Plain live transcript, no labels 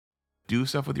do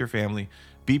stuff with your family,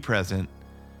 be present,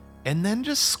 and then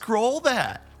just scroll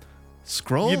that.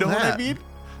 Scroll You know what I that. mean?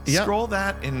 Yep. Scroll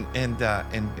that and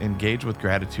engage with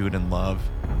gratitude and love.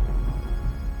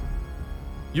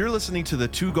 You're listening to the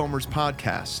Two Gomers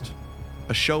podcast,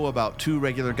 a show about two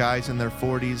regular guys in their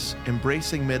 40s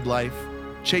embracing midlife,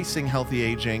 chasing healthy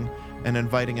aging, and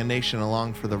inviting a nation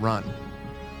along for the run.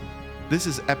 This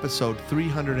is episode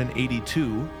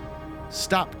 382,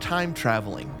 Stop Time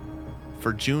Traveling,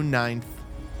 for June 9th,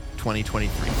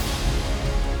 2023.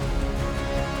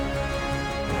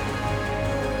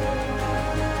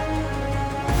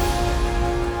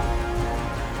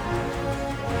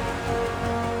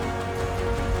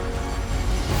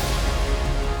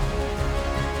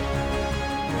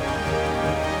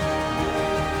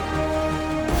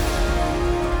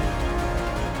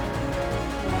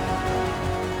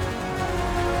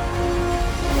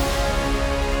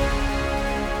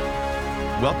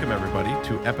 Welcome, everybody,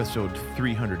 to episode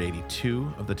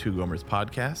 382 of the Two Gomers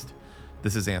podcast.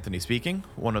 This is Anthony speaking,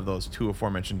 one of those two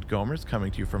aforementioned Gomers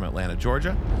coming to you from Atlanta,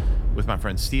 Georgia, with my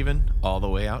friend Steven, all the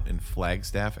way out in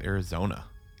Flagstaff, Arizona.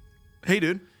 Hey,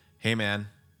 dude. Hey, man.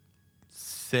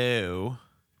 So...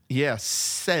 Yeah,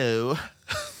 so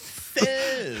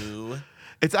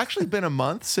it's actually been a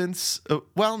month since,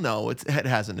 well, no, it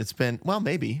hasn't. It's been, well,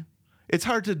 maybe. It's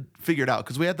hard to figure it out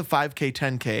because we had the 5K,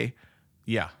 10K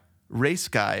Yeah. race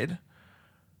guide.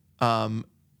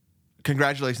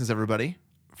 Congratulations, everybody,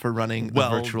 for running the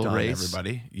virtual done, race.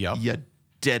 everybody. Yep. You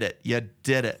did it. You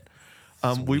did it.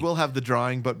 We will have the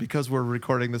drawing, but because we're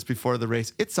recording this before the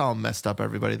race, it's all messed up,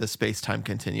 everybody, the space-time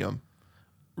continuum.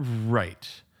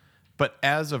 Right. But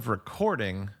as of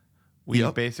recording, we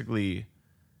Yep. basically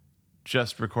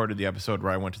just recorded the episode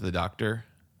where I went to the doctor.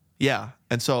 Yeah.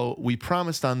 And so we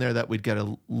promised on there that we'd get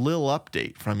a little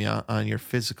update from you on your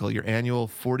physical, your annual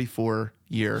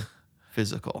 44-year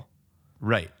physical.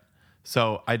 Right.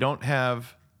 So I don't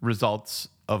have results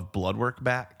of blood work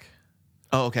back,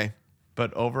 Oh, okay.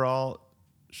 but overall,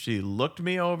 she looked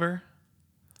me over.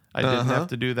 I didn't have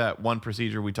to do that one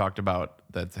procedure we talked about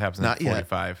that happens Not at yet.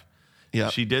 45. Yeah.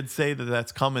 She did say that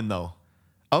that's coming, though.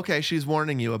 Okay, she's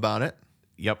warning you about it.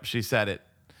 Yep, she said it.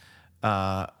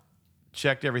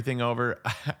 Checked everything over.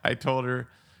 I told her,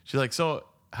 she's like, so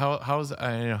how's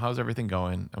everything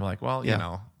going? I'm like, well, you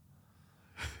Yeah.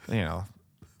 know.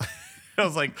 I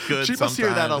was like, good. She must hear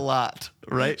that a sometime. lot,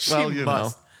 right? She well, you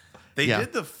must. know. They Yeah.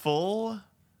 did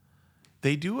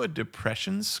they do a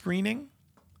depression screening.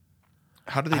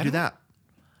 How do they do that?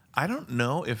 I don't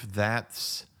know if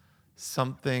that's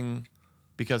something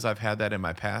because I've had that in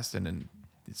my past and in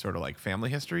sort of like family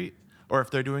history, or if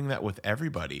they're doing that with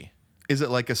everybody. Is it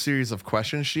like a series of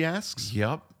questions she asks?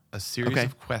 Yep. A series Okay.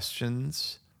 of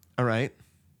questions. All right.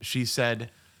 She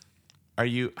said,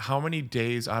 how many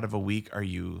days out of a week are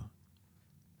you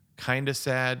kind of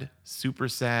sad, super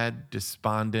sad,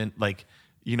 despondent? Like,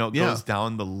 Yeah. goes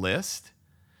down the list.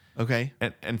 Okay.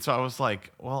 And so I was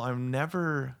like, well,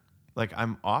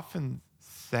 I'm often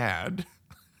sad.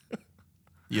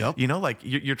 Yep. Like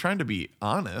you're trying to be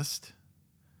honest.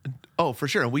 Oh, for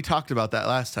sure. And we talked about that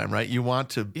last time, right? You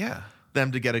want Yeah.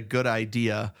 them to get a good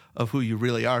idea of who you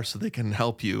really are so they can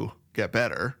help you get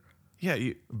better,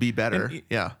 Yeah. be better. And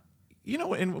Yeah.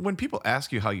 And when people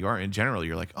ask you how you are in general,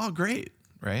 you're like, oh, great.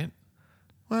 Right.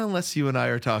 Well, unless you and I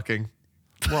are talking.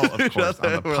 Well, of course,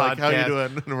 on the we're podcast. like, how you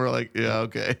doing? And we're like, yeah,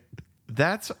 okay.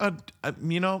 That's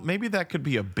maybe that could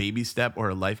be a baby step or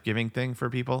a life-giving thing for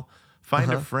people.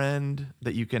 Find a friend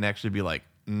that you can actually be like,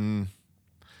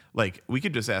 like we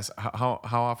could just ask, how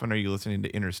often are you listening to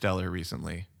Interstellar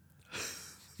recently?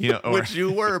 Or, Which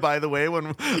you were, by the way,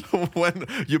 when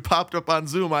you popped up on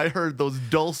Zoom, I heard those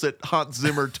dulcet Hans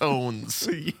Zimmer tones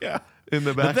yeah, in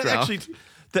the But background.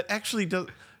 that actually does,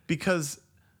 because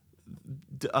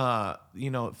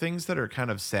things that are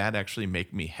kind of sad actually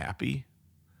make me happy.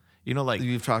 Like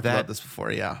You've talked that, about this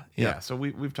before, yeah. Yeah, so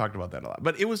we've talked about that a lot.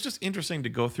 But it was just interesting to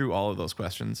go through all of those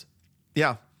questions.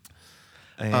 Yeah.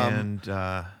 And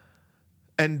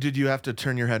And did you have to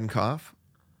turn your head and cough?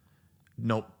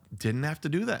 nope, didn't have to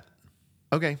do that.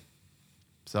 Okay.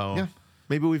 So Yeah.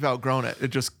 Maybe we've outgrown it. It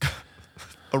just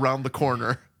around the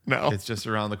corner now. it's just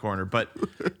around the corner. But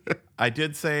I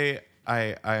did say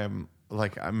I am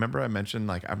like, I remember I mentioned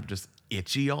like I'm just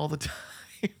itchy all the time.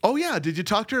 Oh, yeah. Did you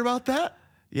talk to her about that?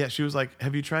 Yeah, she was like,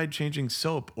 "Have you tried changing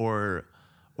soap or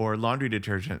laundry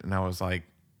detergent?" And I was like,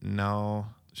 "No."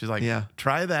 She's like, Yeah.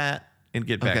 "Try that and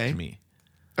get back Okay. to me."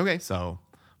 Okay. So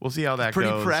we'll see how that Pretty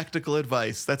goes. practical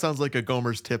advice. That sounds like a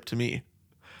Gomer's tip to me.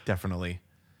 Definitely.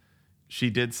 She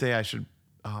did say I should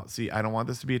see. I don't want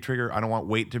this to be a trigger. I don't want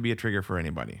weight to be a trigger for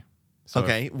anybody. So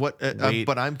Okay. weight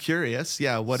But I'm curious.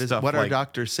 Yeah. What stuff are like-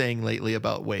 doctors saying lately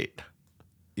about weight?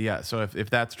 Yeah. So if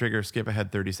that's trigger, skip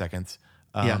ahead 30 seconds.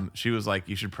 Yeah. She was like,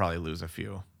 you should probably lose a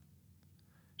few.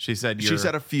 She said, She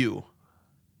said a few.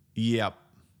 yep.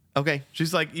 Okay.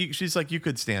 She's like, you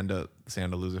could stand to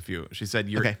lose a few. She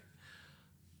said, Okay.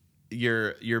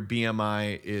 your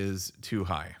BMI is too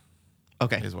high,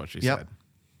 Okay. is what she Yep. said.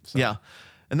 So, Yeah.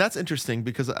 And that's interesting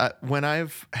because when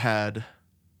I've had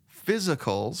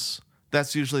physicals,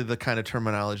 that's usually the kind of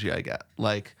terminology I get,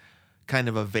 like kind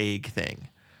of a vague thing.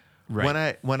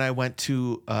 Right. When I went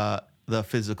to the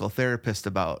physical therapist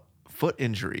about foot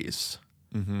injuries,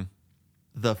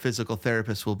 the physical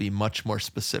therapist will be much more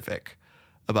specific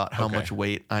about how Okay. much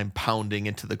weight I'm pounding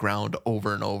into the ground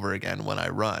over and over again when I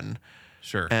run,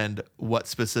 Sure. and what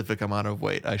specific amount of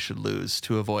weight I should lose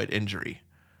to avoid injury.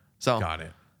 So Got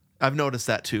it. I've noticed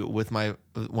that too with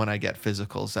when I get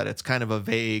physicals, that it's kind of a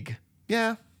vague,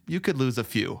 yeah, you could lose a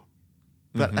few.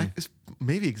 But it's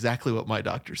maybe exactly what my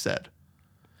doctor said.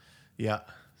 Yeah.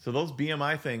 So those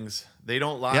BMI things, they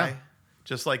don't lie. Yeah.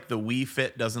 Just like the Wii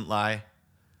Fit doesn't lie.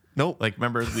 Nope. Like,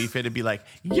 remember Wii Fit would be like,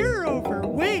 you're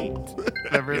overweight.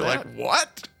 Remember You're that? like,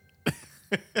 what?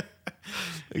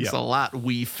 It's Yeah. a lot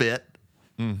we fit.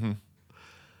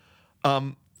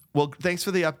 Well, thanks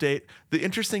for the update. The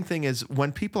interesting thing is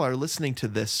when people are listening to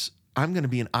this, I'm going to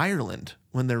be in Ireland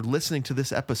when they're listening to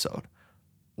this episode.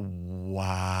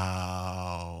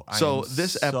 Wow. So I am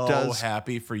this ep so does-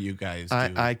 happy for you guys,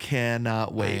 dude. I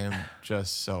cannot wait. I am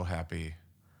just so happy.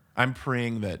 I'm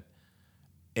praying that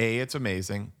A, it's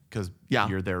amazing because Yeah.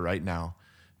 you're there right now.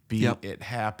 B, Yep. it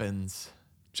happens.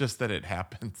 Just that it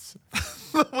happens.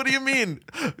 What do you mean?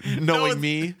 Knowing it's-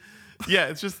 me? Yeah,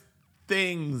 it's just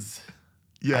things. I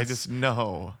Yes. just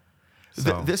know.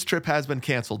 So, This trip has been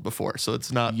canceled before, so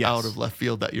it's not Yes. out of left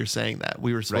field that you're saying that.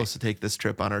 We were supposed to take this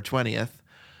trip on our 20th.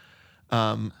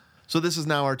 So this is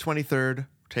now our 23rd.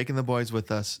 Taking the boys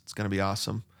with us. It's going to be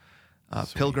awesome.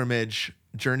 Pilgrimage,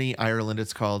 Journey Ireland,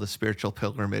 it's called, a spiritual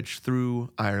pilgrimage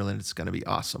through Ireland. It's going to be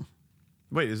awesome.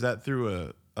 wait, is that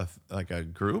through a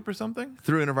group or something?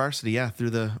 Through InterVarsity, yeah, through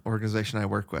the organization I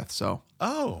work with. So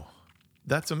Oh,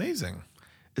 that's amazing.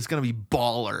 it's going to be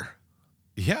baller.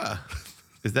 Yeah.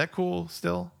 Is that cool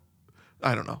still?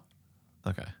 I don't know.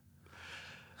 Okay.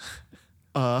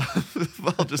 Well,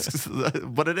 just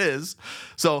what it is.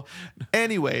 So,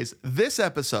 anyways, this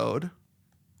episode,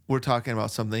 we're talking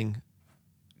about something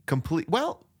complete.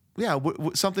 Well, yeah,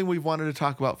 something we've wanted to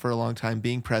talk about for a long time,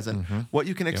 being present. What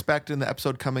you can expect in the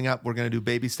episode coming up. We're going to do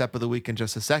baby step of the week in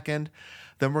just a second.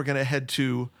 Then we're going to head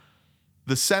to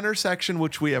the center section,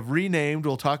 which we have renamed.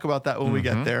 We'll talk about that when we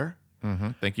get there.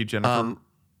 Thank you, Jennifer.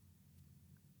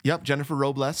 Yep, Jennifer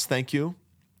Robles, thank you.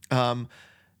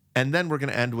 And then we're going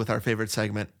to end with our favorite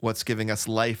segment, What's Giving Us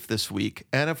Life This Week.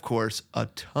 And of course, a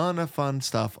ton of fun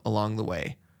stuff along the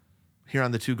way. Here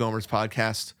on the Two Gomers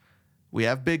podcast, we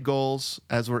have big goals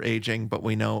as we're aging, but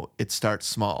we know it starts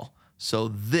small. So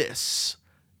this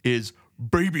is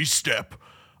Baby Step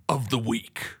of the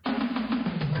Week.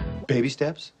 Baby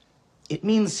steps? It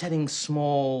means setting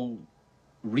small,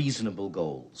 reasonable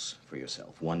goals for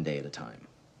yourself, one day at a time.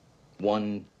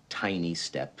 One tiny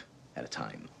step at a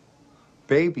time.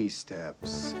 Baby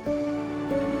steps.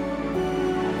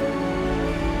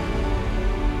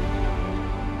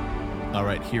 All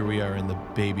right, here we are in the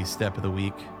baby step of the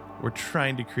week. We're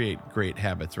trying to create great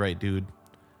habits, right, dude?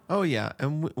 Oh, yeah.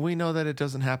 And we know that it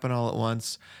doesn't happen all at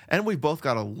once. And we've both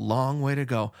got a long way to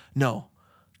go. No,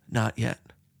 not yet.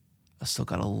 I still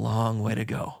got a long way to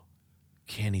go.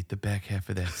 Can't eat the back half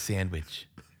of that sandwich.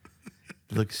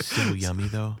 Looks so yummy,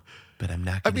 though, but I'm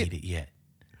not going to eat it yet.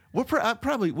 We've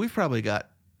probably got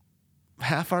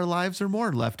half our lives or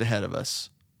more left ahead of us.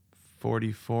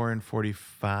 44 and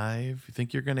 45. You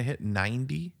think you're going to hit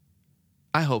 90?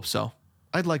 I hope so.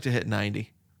 I'd like to hit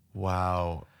 90.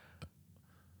 Wow.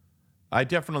 I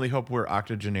definitely hope we're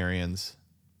octogenarians.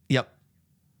 Yep.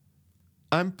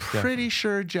 I'm pretty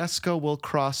sure Jessica will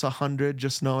cross 100,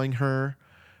 just knowing her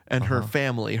and her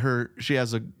family. She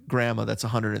has a grandma that's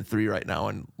 103 right now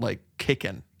and like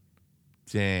kicking.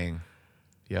 Dang.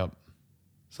 Yep.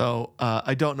 So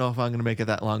I don't know if I'm going to make it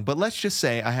that long, but let's just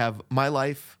say I have my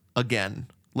life again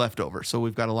left over. So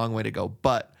we've got a long way to go,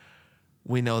 but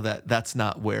we know that that's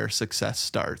not where success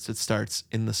starts. It starts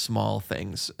in the small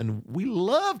things. And we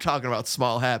love talking about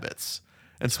small habits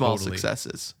and small Totally.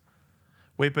 successes.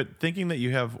 Wait, but thinking that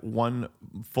you have one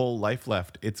full life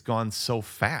left, it's gone so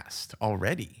fast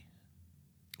already.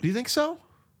 Do you think so?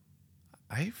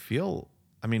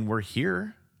 We're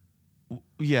here.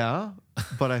 Yeah,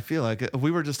 but I feel like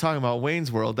we were just talking about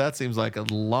Wayne's World. That seems like a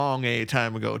long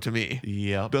time ago to me.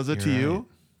 Yep. Does it you're to you? right.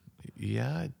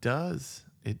 Yeah, it does.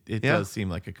 It Yeah. does seem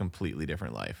like a completely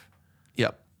different life.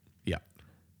 Yep. Yeah.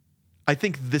 I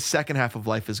think the second half of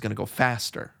life is going to go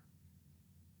faster.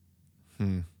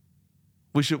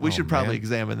 We should probably man.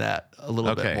 examine that a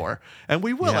little bit Okay. more. And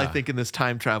we will, I Yeah. think, in this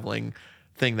time traveling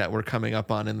thing that we're coming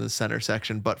up on in the center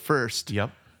section. But first,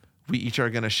 Yep. we each are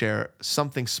going to share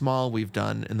something small we've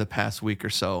done in the past week or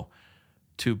so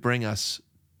to bring us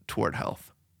toward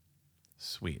health.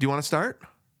 Sweet. Do you want to start?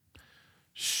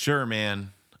 Sure,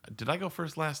 man. Did I go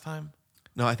first last time?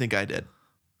 No, I think I did.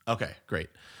 Okay, great.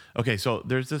 Okay, so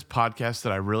there's this podcast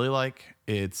that I really like.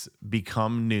 It's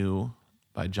Become New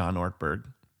by John Ortberg.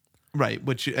 Right,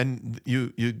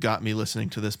 you got me listening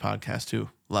to this podcast too.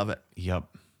 Love it. Yep.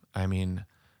 I mean,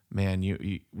 man,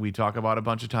 we talk about it a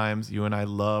bunch of times. You and I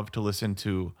love to listen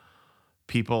to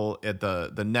people at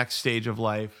the next stage of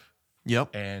life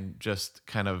Yep. and just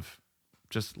kind of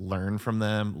just learn from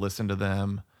them, listen to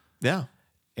them. Yeah.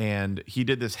 And he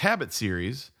did this habit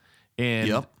series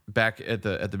back at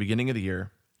the beginning of the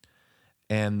year.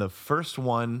 And the first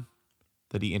one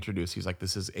that he introduced, he's like,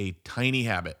 this is a tiny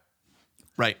habit,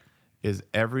 Right. is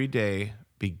every day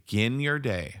begin your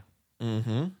day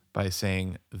by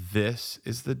saying, this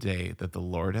is the day that the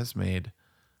Lord has made.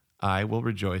 I will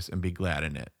rejoice and be glad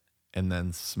in it. And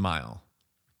then smile.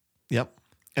 Yep.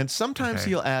 And sometimes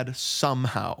Okay. he'll add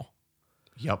somehow.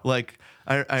 Yep. Like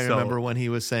I So- remember when he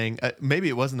was saying, maybe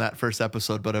it wasn't that first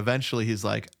episode, but eventually he's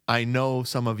like, I know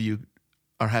some of you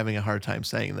are having a hard time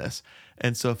saying this.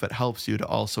 And so if it helps you to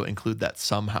also include that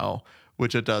somehow,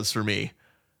 which it does for me,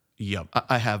 Yep.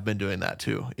 I have been doing that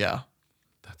too. Yeah.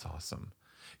 That's awesome.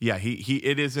 Yeah,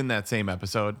 it is in that same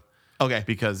episode Okay.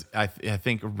 because I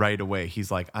think right away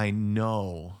he's like, I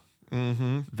know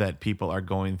that people are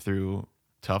going through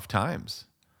tough times.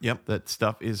 Yep. That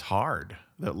stuff is hard.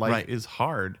 That life Right. is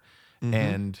hard.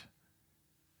 And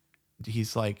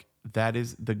he's like, that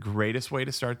is the greatest way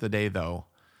to start the day, though.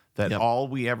 That Yep. all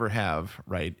we ever have,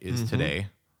 right, is today.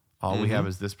 All we have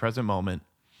is this present moment.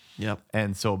 Yep.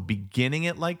 And so beginning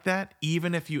it like that,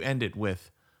 even if you end it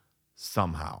with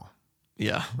somehow,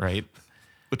 Yeah. right?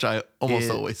 Which I almost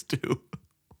It- always do.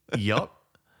 Yup.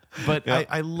 But Yep.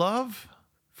 I love,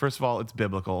 first of all, it's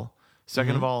biblical.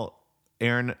 2nd of all,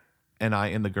 Aaron and I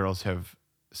and the girls have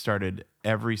started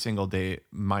every single day,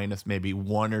 minus maybe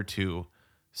one or two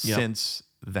Yep. since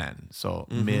then. So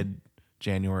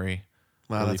mid-January,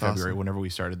 Wow, early that's February, awesome. whenever we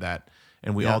started that.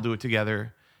 And we Yeah. all do it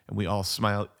together. And we all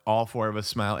smile. All four of us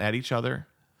smile at each other.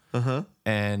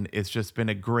 And it's just been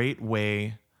a great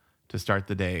way to start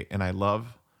the day. And I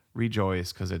love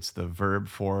rejoice because it's the verb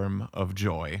form of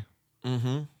joy.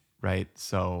 Right?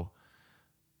 So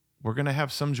we're going to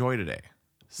have some joy today.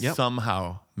 Yep.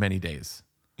 Somehow, many days.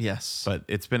 Yes. But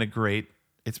it's been a great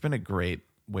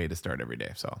way to start every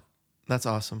day. So That's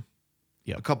awesome.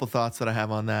 Yep. A couple thoughts that I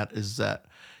have on that is that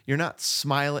you're not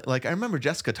smiling. Like I remember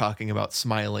Jessica talking about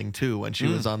smiling too when she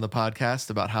was on the podcast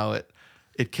about how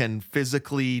it can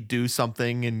physically do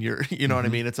something and you know what I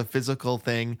mean? It's a physical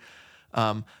thing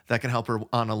that can help her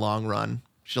on a long run.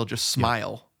 She'll just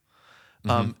smile.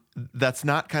 That's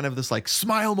not kind of this like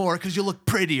smile more because you look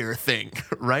prettier thing,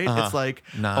 right? It's like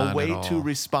Not a way at to all.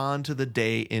 respond to the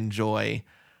day in joy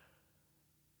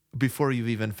before you've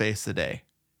even faced the day.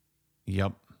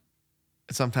 Yep.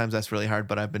 Sometimes that's really hard,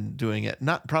 but I've been doing it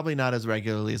probably not as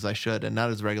regularly as I should, and not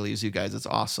as regularly as you guys. It's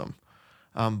awesome,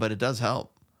 but it does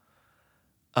help.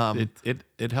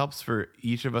 It helps for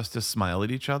each of us to smile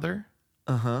at each other.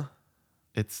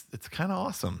 It's kind of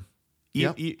awesome.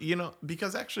 Yep. You know,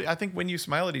 because actually, I think when you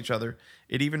smile at each other,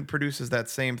 it even produces that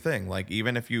same thing. Like,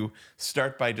 even if you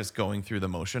start by just going through the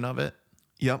motion of it,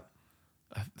 Yep.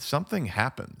 something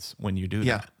happens when you do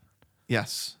Yeah. that.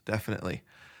 Yes, definitely.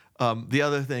 The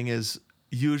other thing is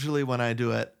usually when I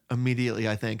do it, immediately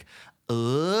I think,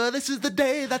 this is the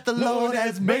day that the Lord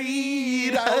has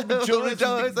made. I will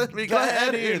rejoice and be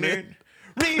glad in it.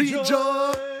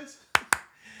 Rejoice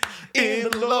in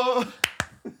the Lord.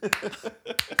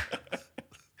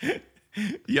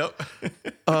 Yep.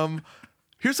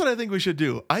 Here's what I think we should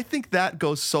do. I think that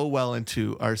goes so well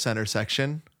into our center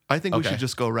section. I think we Okay. should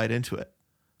just go right into it.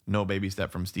 No baby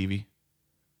step from Stevie.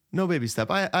 No baby step.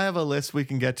 I have a list we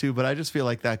can get to, but I just feel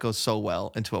like that goes so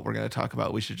well into what we're going to talk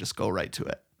about. We should just go right to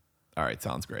it. All right,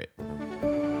 sounds great.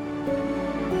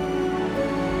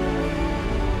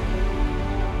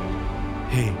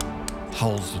 Hey,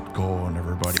 how's it going,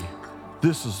 everybody?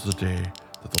 This is the day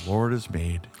that the Lord has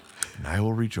made, and I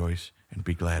will rejoice and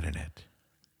be glad in it.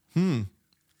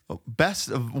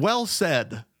 Well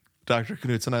said, Dr.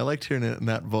 Knutson. I liked hearing it in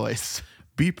that voice.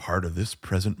 Be part of this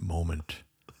present moment.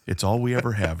 It's all we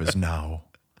ever have is now.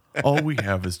 All we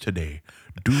have is today.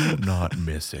 Do not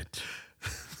miss it.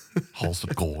 How's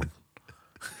it going?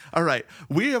 All right,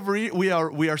 we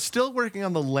are still working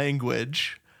on the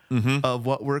language of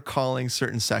what we're calling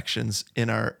certain sections in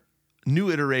our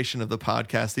new iteration of the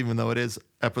podcast, even though it is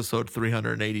episode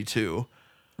 382.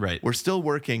 Right. We're still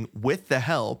working with the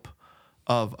help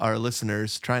of our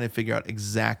listeners, trying to figure out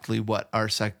exactly what our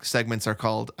segments are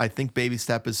called. I think Baby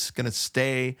Step is going to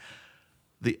stay.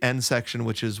 The end section,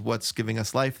 which is what's giving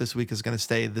us life this week, is going to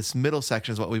stay. This middle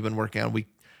section is what we've been working on. We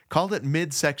called it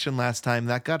midsection last time.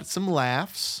 That got some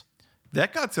laughs.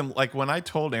 That got some, like when I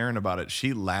told Erin about it,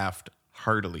 she laughed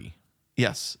heartily.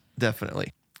 Yes,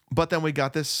 definitely. But then we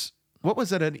got this, what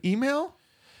was it, an email?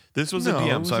 This was No, a it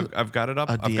DM, was so I've got it up.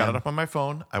 a I've got it DM. up on my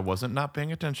phone. I wasn't not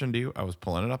paying attention to you. I was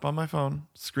pulling it up on my phone.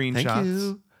 Screenshots. Thank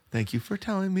you. Thank you for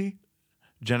telling me.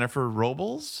 Jennifer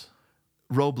Robles.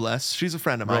 Robles. She's a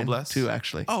friend of mine, Robles? too,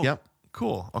 actually. Oh, Yep.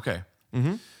 cool. Okay.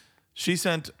 Mm-hmm. She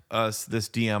sent us this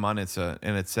DM on Insta,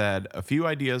 and it said a few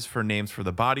ideas for names for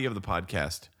the body of the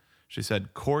podcast. She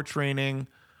said core training,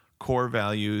 core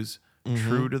values,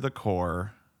 true to the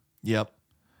core. Yep.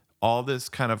 All this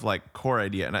kind of like core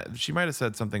idea. And she might have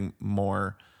said something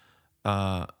more.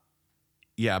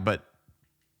 Yeah, but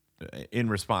in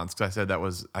response, because I said that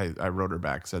was, I wrote her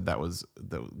back, said that was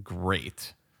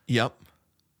great. Yep.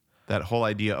 That whole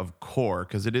idea of core,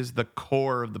 because it is the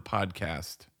core of the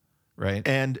podcast, right?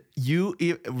 And you,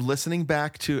 listening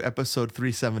back to episode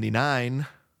 379,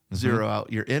 zero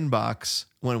out your inbox,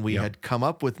 when we had come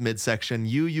up with midsection,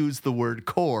 you used the word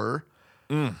core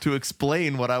to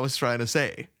explain what I was trying to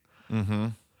say.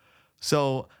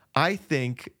 So I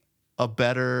think a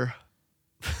better,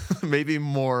 maybe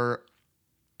more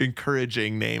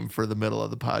encouraging name for the middle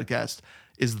of the podcast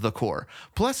is The Core.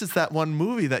 Plus, it's that one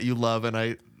movie that you love, and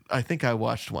I think I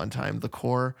watched one time, The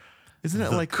Core. Isn't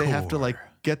it like they have to like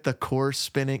get the core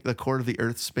spinning, the core of the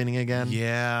earth spinning again?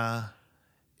 Yeah.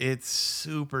 It's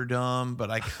super dumb, but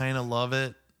I kind of love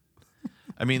it.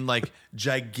 I mean, like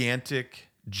gigantic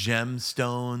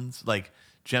gemstones, like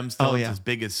gemstones as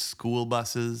big as school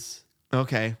buses.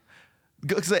 Okay.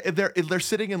 Because they're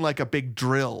sitting in like a big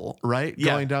drill, right?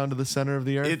 Yeah. Going down to the center of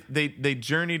the earth. They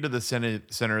journey to the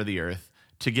center of the earth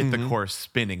to get the core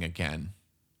spinning again.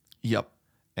 Yep.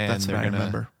 And That's they're what I gonna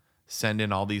remember. send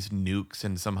in all these nukes,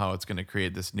 and somehow it's going to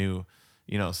create this new,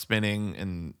 spinning,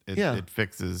 and it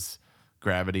fixes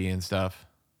gravity and stuff.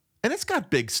 And it's got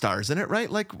big stars in it,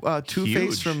 right? Like Two-Face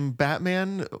Huge. from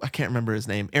Batman. I can't remember his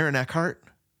name. Aaron Eckhart.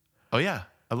 Oh yeah,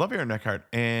 I love Aaron Eckhart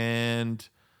and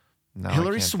now I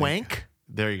Hillary can't think. Swank.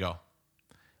 There you go,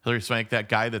 Hillary Swank. That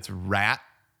guy that's Rat.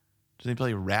 Doesn't he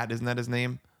play Rat? Isn't that his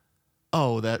name?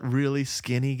 Oh, that really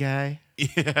skinny guy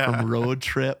Yeah. from Road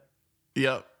Trip.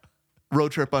 Yep.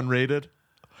 Road Trip Unrated.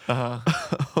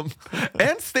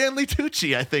 And Stanley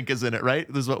Tucci, I think, is in it, right?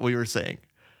 This is what we were saying. I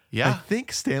Yeah.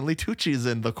 think Stanley Tucci is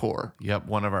in The Core. Yep.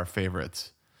 One of our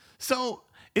favorites. So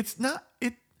it's not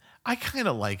it. I kind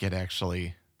of like it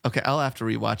actually. Okay, I'll have to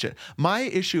rewatch it. My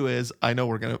issue is, I know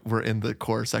we're in the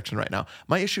core section right now.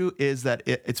 My issue is that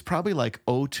it's probably like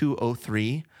 02,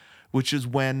 03, which is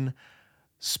when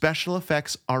special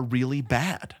effects are really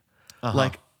bad.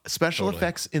 Like special Totally.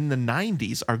 effects in the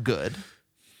 90s are good.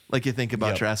 Like you think about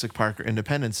Yep. Jurassic Park or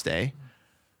Independence Day.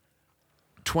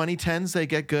 2010s, they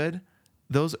get good.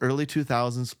 Those early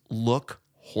 2000s look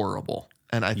horrible.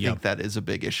 And I think Yep. that is a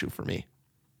big issue for me.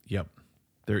 Yep.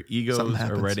 Their egos Something are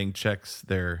happens. writing checks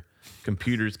their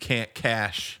computers can't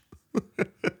cash.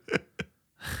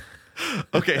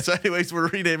 Okay, so anyways, we're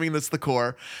renaming this The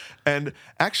Core. And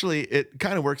actually it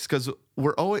kind of works because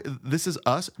this is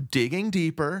us digging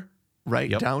deeper, right?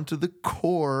 Yep. Down to the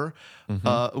core.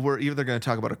 We're either going to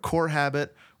talk about a core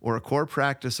habit or a core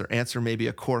practice or answer maybe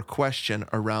a core question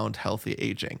around healthy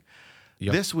aging.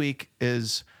 Yep. This week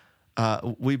is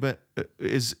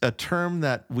is a term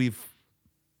that we've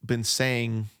been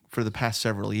saying for the past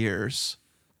several years.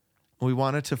 We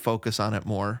wanted to focus on it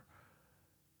more.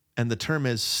 And the term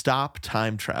is stop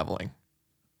time traveling.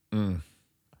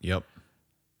 Yep.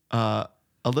 A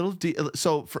little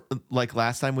so for like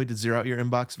last time we did zero out your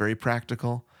inbox, very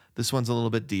practical. This one's a little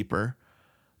bit deeper.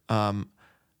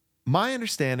 My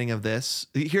understanding of this,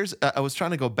 I was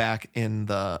trying to go back in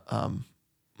the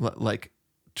like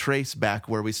trace back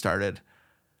where we started.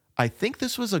 I think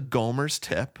this was a Gomer's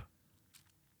tip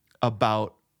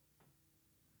about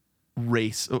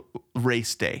race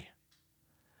day.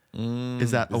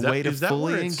 Is that a way to is that where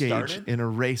fully it engage started? in a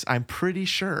race? I'm pretty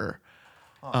sure.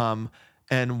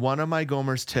 And one of my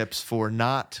Gomer's tips for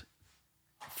not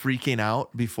freaking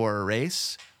out before a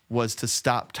race was to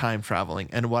stop time traveling.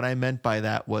 And what I meant by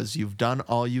that was you've done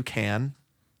all you can.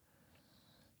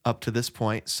 up to this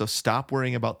point. So stop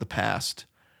worrying about the past.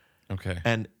 Okay.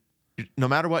 And no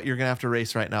matter what, you're going to have to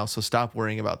race right now. So stop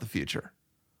worrying about the future.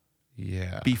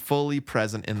 Yeah. Be fully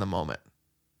present in the moment.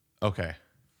 Okay.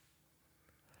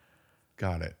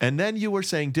 Got it. And then you were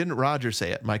saying, didn't Roger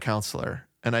say it, my counselor?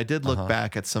 And I did look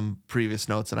back at some previous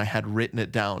notes and I had written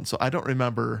it down. So I don't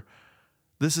remember.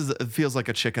 It feels like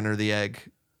a chicken or the egg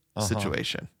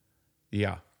situation.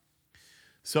 Yeah.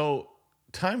 So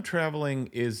time traveling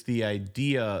is the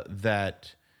idea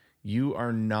that you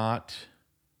are not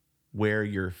where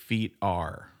your feet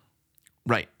are.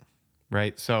 Right.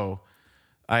 Right. So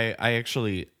I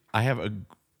have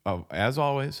as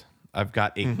always, I've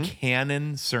got a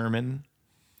canon sermon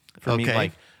for me, Okay.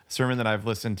 like a sermon that I've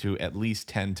listened to at least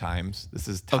 10 times. This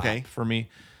is top for me.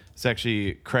 It's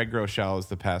actually Craig Groeschel is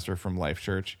the pastor from Life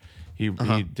Church. He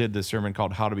did this sermon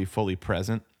called How to Be Fully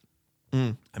Present.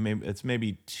 I mean, it's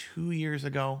maybe 2 years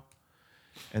ago.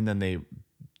 And then they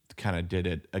kind of did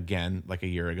it again like a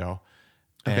year ago.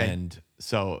 Okay. And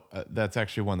so that's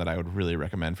actually one that I would really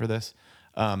recommend for this.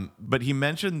 But he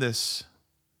mentioned this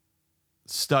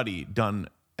study done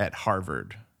at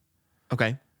Harvard.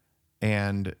 Okay.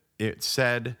 And it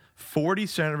said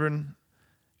 47%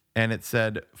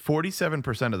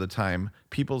 of the time,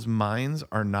 people's minds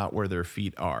are not where their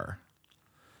feet are.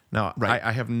 Now, Right.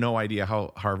 I have no idea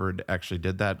how Harvard actually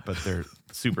did that, but they're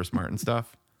super smart and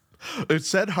stuff. It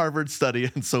said Harvard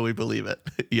study, and so we believe it.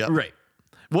 Yep. Right.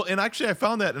 Well, and actually I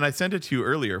found that and I sent it to you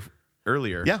earlier.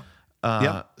 Yeah.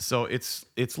 Yeah. So it's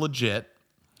legit.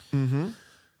 Mm-hmm.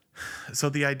 So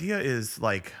the idea is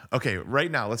like, okay, right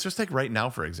now, let's just take right now,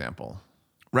 for example.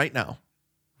 Right now.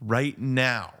 Right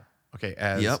now. Okay.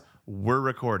 As Yep. we're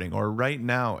recording, or right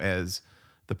now as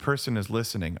the person is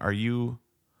listening, are you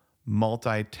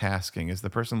multitasking? Is the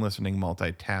person listening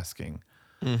multitasking?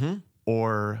 Mm-hmm.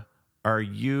 Or are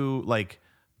you like,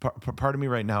 part of me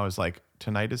right now is like,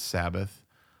 tonight is Sabbath.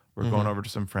 We're going over to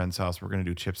some friend's house. We're going to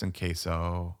do chips and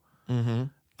queso.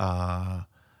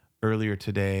 Earlier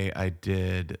today, I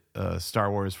did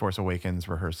Star Wars Force Awakens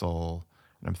rehearsal,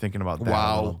 and I'm thinking about that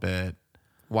a little bit.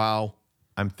 Wow.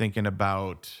 I'm thinking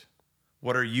about,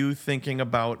 what are you thinking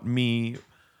about me?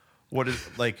 What is,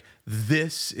 like,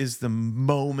 this is the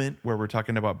moment where we're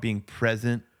talking about being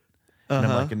present. And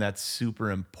I'm like, and that's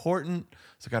super important.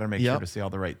 So I got to make sure to say all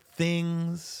the right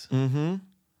things.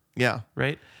 Yeah.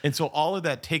 Right. And so all of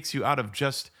that takes you out of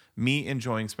just me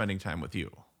enjoying spending time with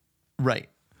you. Right.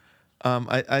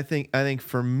 I think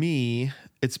for me,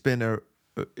 it's been a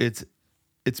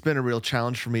real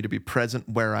challenge for me to be present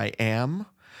where I am.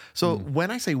 So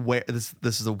when I say where, this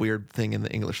is a weird thing in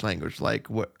the English language. Like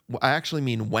what I actually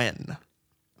mean when.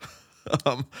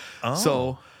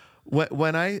 So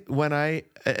when I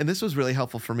and this was really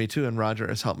helpful for me too, and Roger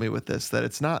has helped me with this, that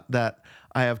it's not that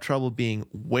I have trouble being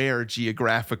where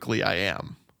geographically I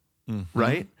am,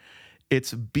 right?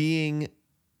 It's being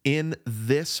in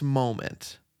this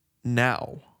moment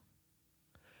now.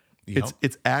 Yep.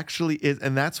 It's actually,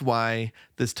 and that's why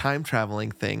this time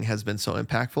traveling thing has been so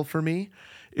impactful for me,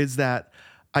 is that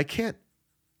I can't,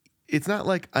 it's not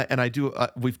like,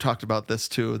 we've talked about this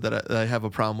too, that I have a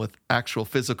problem with actual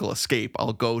physical escape.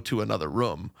 I'll go to another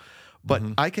room, but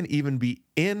I can even be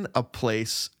in a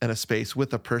place and a space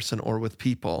with a person or with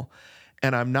people,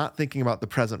 and I'm not thinking about the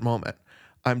present moment.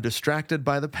 I'm distracted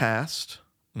by the past,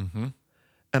 and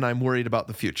I'm worried about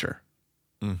the future.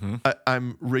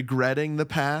 I'm regretting the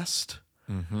past,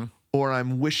 or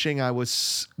I'm wishing I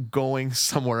was going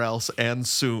somewhere else and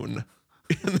soon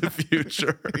in the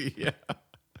future. Yeah.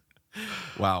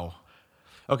 Wow.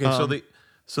 Okay,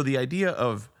 so the idea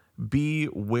of be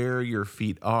where your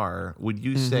feet are, would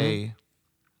you say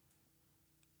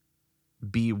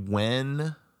be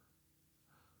when?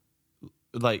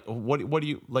 Like what do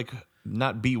you like,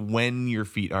 not be when your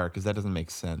feet are, because that doesn't make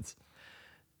sense.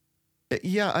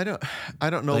 Yeah, I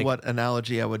don't know Like- what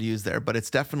analogy I would use there, but it's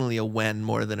definitely a when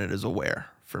more than it is a where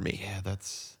for me. Yeah,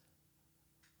 that's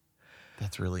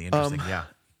really interesting. Yeah.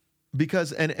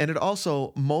 Because and it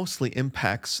also mostly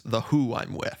impacts the who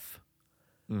I'm with.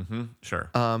 Sure.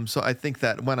 So I think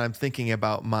that when I'm thinking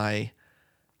about my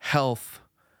health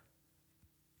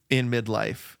in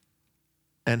midlife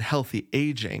and healthy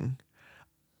aging,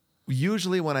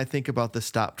 usually when I think about the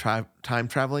time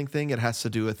traveling thing, it has to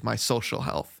do with my social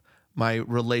health, my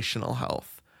relational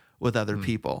health with other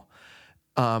people.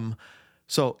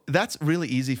 So that's really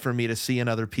easy for me to see in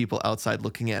other people outside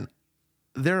looking in.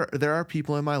 There are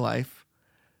people in my life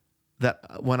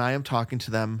that when I am talking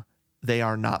to them, they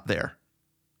are not there.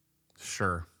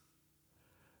 Sure.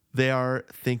 They are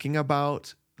thinking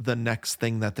about the next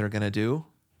thing that they're going to do.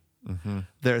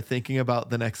 They're thinking about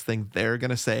the next thing they're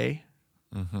going to say.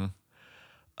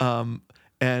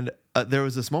 And there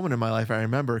was this moment in my life I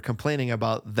remember complaining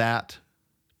about that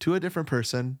to a different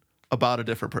person about a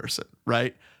different person,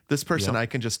 right? This person, Yep. I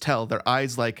can just tell their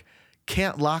eyes like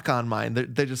can't lock on mine.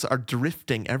 They just are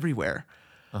drifting everywhere.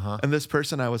 And this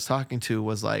person I was talking to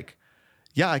was like,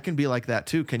 yeah, I can be like that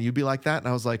too. Can you be like that? And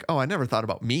I was like, oh, I never thought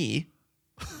about me.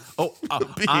 Oh,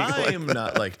 Being like I'm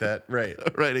not like that. Right.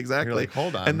 Right, exactly. You're like,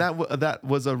 hold on. And that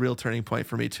was a real turning point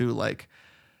for me too. Like,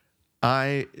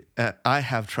 I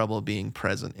have trouble being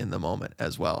present in the moment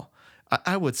as well.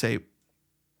 I would say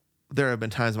there have been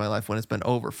times in my life when it's been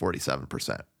over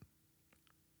 47%.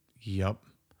 Yep.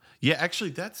 Yeah,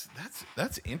 actually that's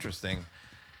interesting.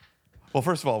 Well,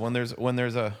 first of all, when there's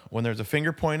a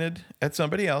finger pointed at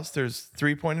somebody else, there's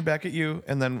 3 pointed back at you,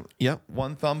 and then Yep.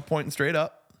 one thumb pointing straight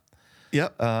up.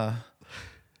 Yep.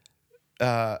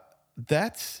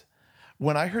 That's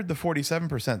when I heard the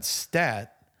 47%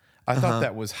 stat, I thought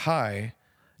that was high.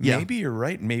 Yeah. Maybe you're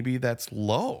right. Maybe that's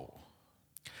low.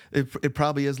 It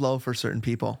probably is low for certain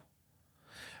people.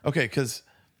 Okay, because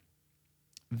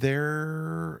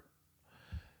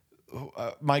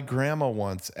my grandma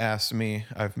once asked me,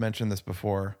 I've mentioned this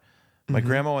before. My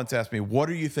grandma once asked me, what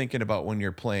are you thinking about when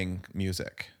you're playing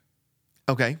music?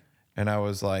 Okay. And I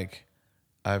was like,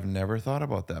 I've never thought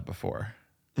about that before.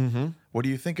 Mm-hmm. What do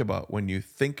you think about when you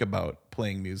think about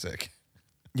playing music?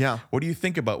 Yeah. What do you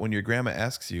think about when your grandma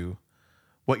asks you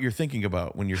what you're thinking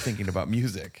about when you're thinking about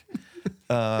music?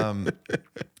 And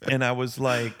I was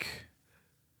like,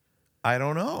 I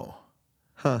don't know.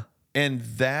 Huh. And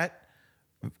that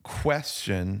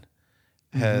question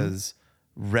has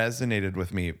resonated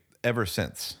with me ever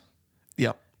since.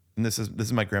 Yep. And this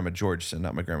is my grandma Georgeson,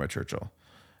 not my grandma Churchill.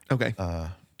 Okay.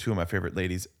 Two of my favorite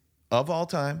ladies of all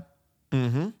time.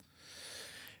 Mm-hmm.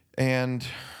 And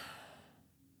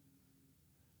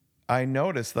I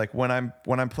noticed, like, when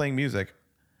I'm playing music,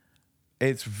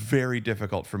 it's very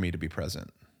difficult for me to be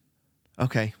present.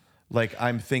 Okay. Like,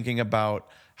 I'm thinking about,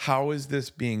 how is this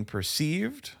being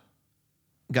perceived?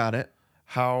 Got it.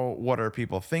 What are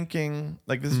people thinking?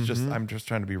 Like, this is just, I'm just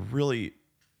trying to be really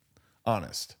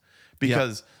honest,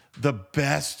 because the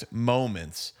best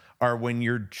moments are when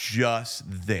you're just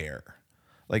there.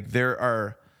 Like, there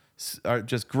are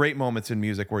just great moments in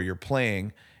music where you're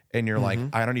playing and you're like,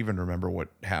 I don't even remember what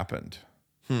happened.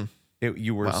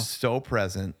 You were so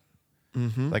present.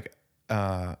 Like,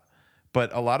 but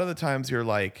a lot of the times you're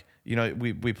like, you know,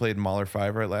 we played Mahler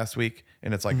 5 right last week,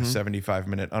 and it's like a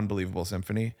 75-minute unbelievable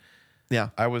symphony. Yeah.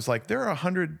 I was like, there are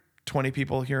 120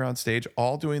 people here on stage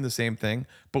all doing the same thing,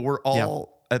 but we're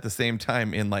all at the same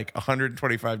time in like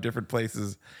 125 different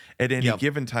places at any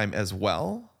given time as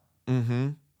well. Mm-hmm.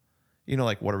 You know,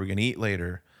 like, what are we going to eat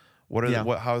later?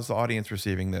 How's the audience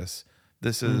receiving this?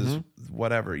 This is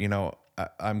whatever, you know,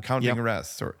 I'm counting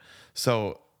rests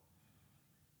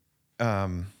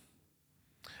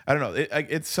I don't know.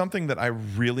 It's something that I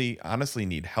really honestly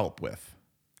need help with.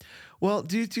 Well,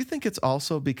 do you think it's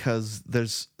also because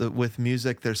with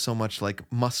music, there's so much like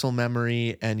muscle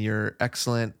memory, and you're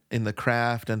excellent in the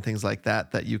craft and things like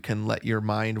that, that you can let your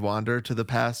mind wander to the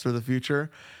past or the future?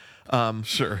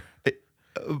 Sure.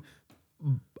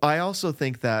 I also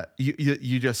think that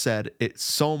you just said it's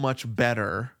so much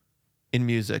better in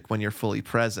music when you're fully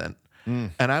present.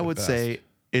 And I would say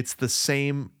it's the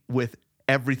same with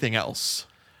everything else.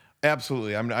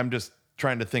 Absolutely. I'm just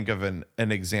trying to think of an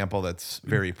example that's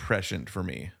very prescient for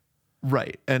me.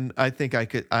 Right. And I think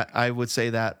I would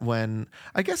say that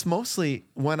I guess mostly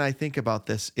when I think about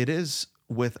this, it is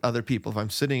with other people. If I'm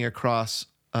sitting across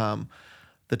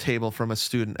the table from a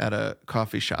student at a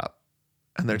coffee shop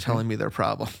and they're telling me their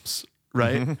problems,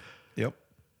 right? Yep.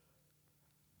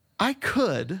 I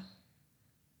could,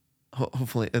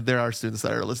 hopefully there are students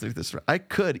that are listening to this, I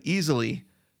could easily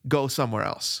go somewhere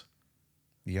else.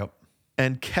 Yep.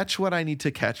 And catch what I need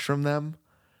to catch from them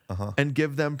and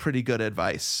give them pretty good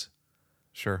advice.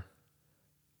 Sure.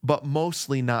 But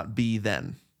mostly not be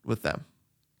then with them.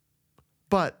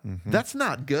 But that's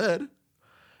not good.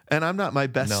 And I'm not my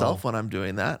best self when I'm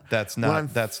doing that. That's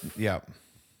not,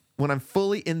 When I'm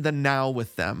fully in the now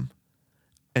with them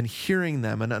and hearing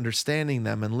them and understanding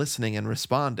them and listening and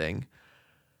responding,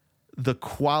 the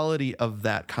quality of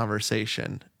that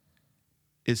conversation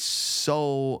is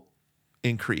so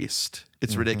increased.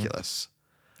 It's ridiculous.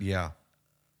 Yeah.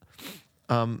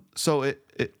 So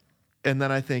and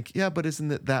then I think, but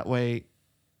isn't it that way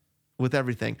with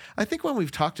everything? I think when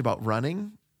we've talked about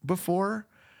running before,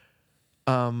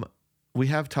 we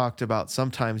have talked about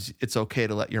sometimes it's okay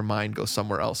to let your mind go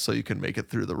somewhere else so you can make it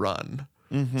through the run.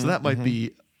 So that might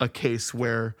be a case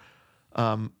where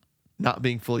not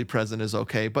being fully present is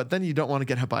okay, but then you don't want to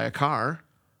get hit by a car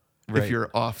if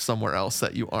you're off somewhere else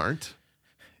that you aren't.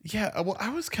 Yeah, well, I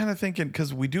was kind of thinking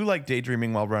because we do like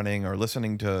daydreaming while running or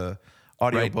listening to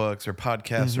audiobooks or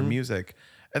podcasts or music.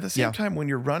 At the same time, when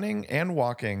you're running and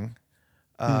walking,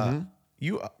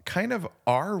 you kind of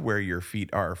are where your feet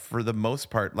are for the most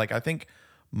part. Like I think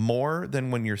more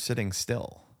than when you're sitting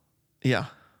still. Yeah.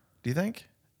 Do you think?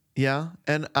 Yeah.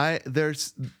 And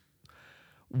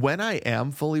when I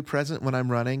am fully present when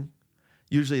I'm running,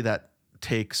 usually that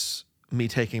takes me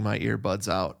taking my earbuds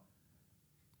out,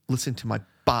 listening to my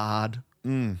bod.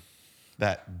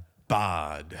 That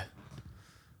bod.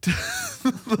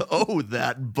 Oh,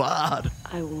 that bod.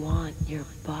 I want your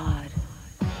bod.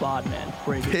 Bodman,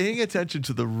 bring it. Paying attention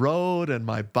to the road and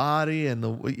my body and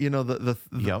the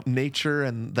Yep. nature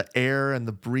and the air and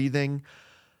the breathing.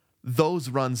 Those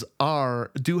runs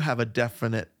do have a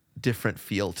different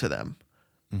feel to them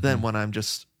than when I'm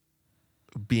just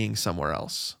being somewhere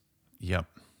else. Yep.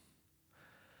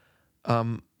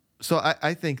 So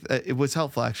I think that it was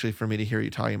helpful actually for me to hear you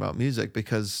talking about music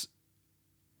because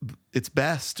it's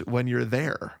best when you're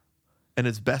there and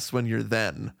it's best when you're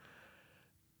then,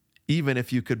 even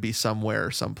if you could be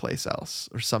somewhere, someplace else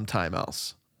or sometime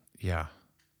else. Yeah.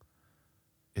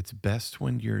 It's best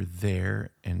when you're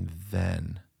there and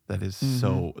then. That is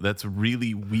that's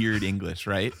really weird English,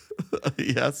 right?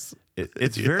 Yes.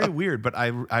 It's very weird, but I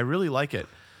really like it.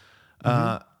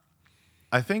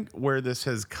 I think where this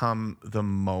has come the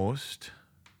most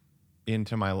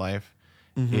into my life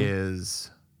is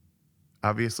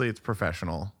obviously it's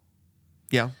professional.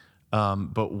 Yeah.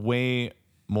 But way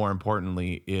more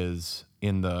importantly is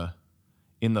in the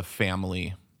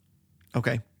family.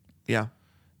 Okay. Yeah.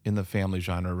 In the family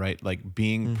genre, right? Like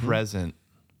being present.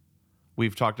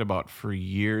 We've talked about for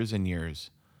years and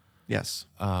years. Yes.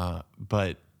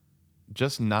 But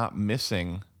just not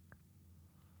missing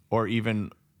or even,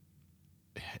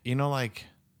 like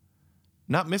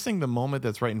not missing the moment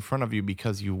that's right in front of you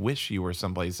because you wish you were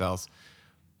someplace else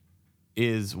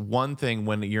is one thing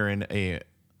when you're in a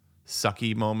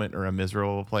sucky moment or a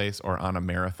miserable place or on a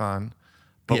marathon.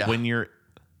 But when you're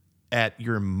at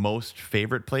your most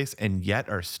favorite place and yet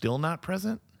are still not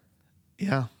present.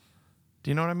 Yeah.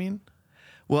 Do you know what I mean?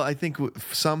 Well, I think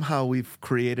somehow we've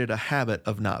created a habit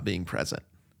of not being present.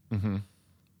 And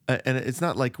it's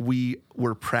not like we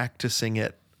were practicing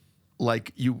it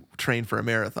like you train for a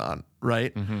marathon,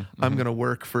 right? I'm going to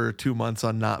work for 2 months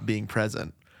on not being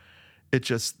present. It's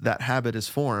just that habit is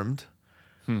formed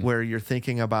where you're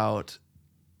thinking about,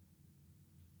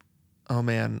 oh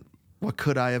man, what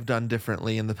could I have done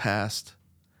differently in the past?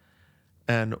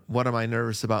 And what am I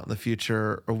nervous about in the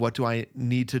future? Or what do I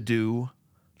need to do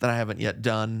that I haven't yet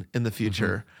done in the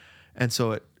future? And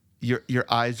so your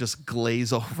eyes just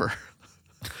glaze over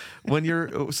when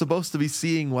you're supposed to be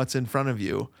seeing what's in front of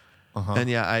you. And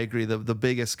yeah, I agree. The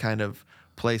biggest kind of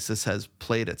place this has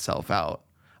played itself out,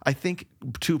 I think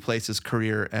 2 places,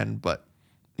 career but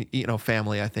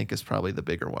family, I think is probably the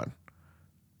bigger one.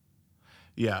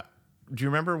 Yeah. Do you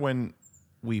remember when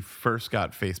we first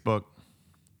got Facebook?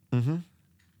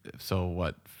 So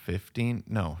what,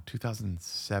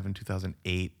 2007,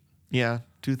 2008? Yeah,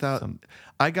 2000.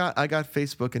 I got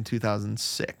Facebook in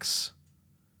 2006.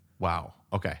 Wow.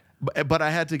 Okay. But I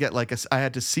had to get I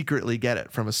had to secretly get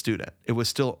it from a student. It was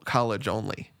still college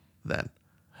only then.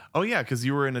 Oh yeah, because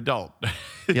you were an adult.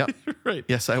 Yep. Right.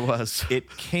 Yes, I was.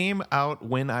 It came out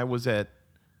when I was at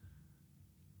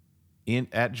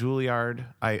Juilliard.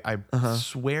 I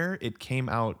swear it came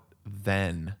out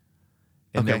then.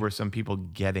 And there were some people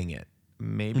getting it.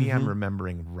 Maybe I'm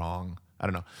remembering wrong. I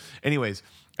don't know. Anyways,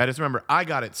 I just remember I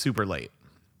got it super late.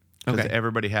 Because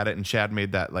everybody had it, and Chad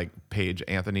made that page,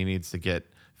 Anthony needs to get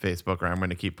Facebook, or I'm going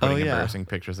to keep putting embarrassing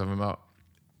pictures of him out.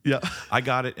 Yeah. I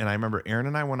got it, and I remember Aaron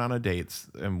and I went on a date,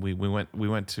 and we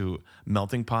went to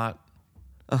Melting Pot.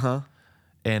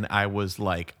 And I was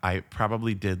I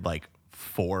probably did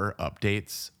 4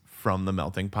 updates from the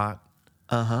Melting Pot.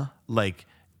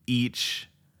 Each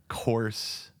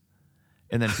course,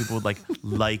 and then people would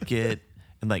like it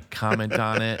and comment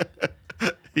on it.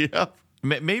 Yeah.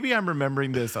 Maybe I'm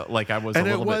remembering this I was. And a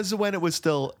it little was when it was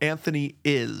still Anthony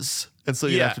is, and so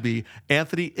you have to be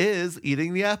Anthony is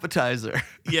eating the appetizer.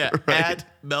 Yeah, right? at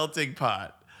Melting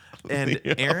Pot, and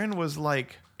Aaron was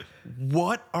like,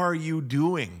 "What are you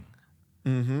doing?"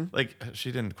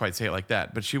 She didn't quite say it like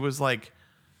that, but she was like,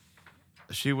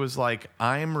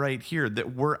 "I'm right here.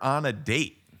 That we're on a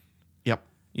date." Yep.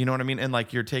 You know what I mean? And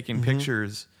you're taking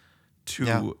pictures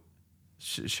to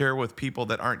share with people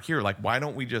that aren't here. Why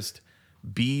don't we just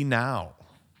be now?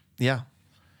 Yeah.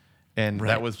 And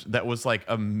that was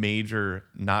a major,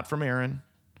 not from Aaron,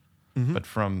 but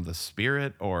from the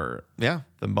spirit or Yeah.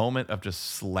 the moment of just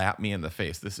slap me in the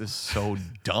face. This is so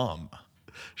dumb.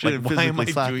 Shouldn't Like, why am I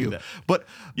physically slap doing you. that? But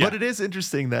Yeah. it is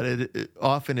interesting that it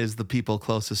often is the people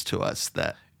closest to us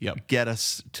that Yep. get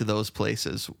us to those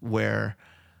places where,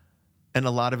 and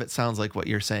a lot of it sounds like what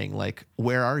you're saying, like,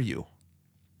 where are you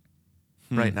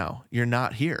right now? You're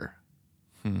not here.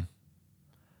 And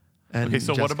Okay,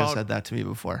 so what Jessica about- said that to me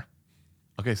before.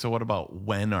 Okay, so what about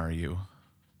when are you?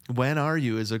 When are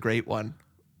you is a great one,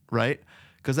 right?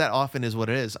 Because that often is what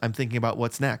it is. I'm thinking about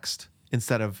what's next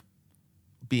instead of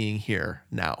being here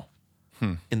now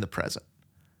in the present.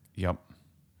 Yep.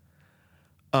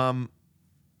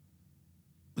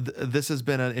 This has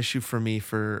been an issue for me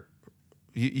for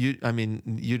you. I mean,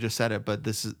 you just said it, but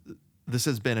this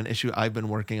has been an issue I've been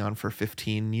working on for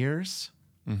 15 years,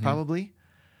 probably,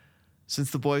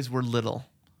 since the boys were little.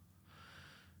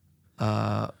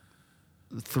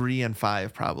 3 and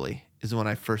 5 probably is when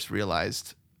I first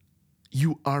realized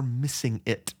you are missing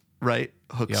it, right?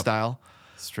 Hook Yep. style.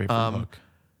 Straight from Hook.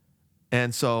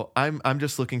 And so I'm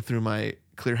just looking through my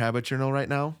Clear Habit Journal right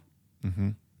now,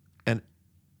 and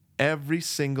every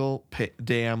single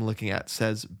day I'm looking at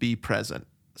says "be present"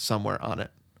 somewhere on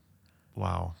it.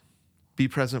 Wow. Be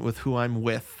present with who I'm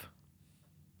with.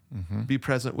 Be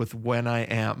present with when I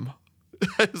am.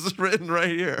 It's written right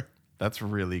here. That's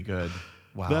really good.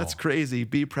 Wow. That's crazy.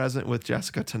 Be present with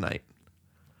Jessica tonight.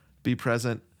 Be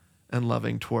present and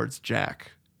loving towards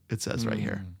Jack. It says right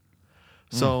here.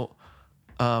 So,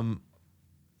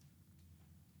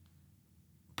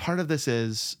 part of this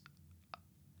is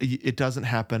it doesn't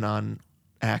happen on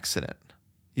accident.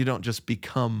 You don't just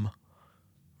become,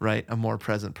 right, a more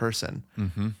present person.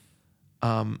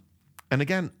 And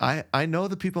again, I know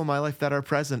the people in my life that are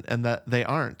present and that they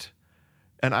aren't.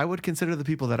 And I would consider the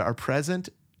people that are present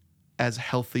as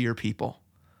healthier people.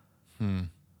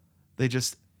 They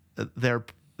just,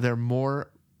 they're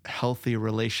more healthy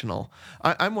relational.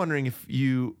 I'm wondering if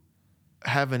you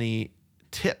have any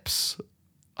tips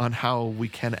on how we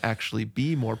can actually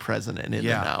be more present and in the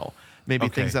now. Maybe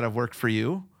Okay. things that have worked for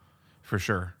you. For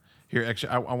sure. Here, actually,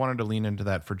 I wanted to lean into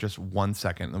that for just 1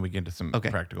 second, and then we get into some Okay.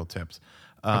 practical tips.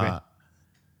 Okay.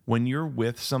 When you're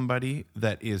with somebody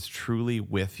that is truly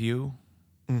with you,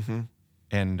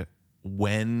 and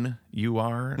when you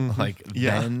are, like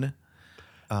Yeah. then,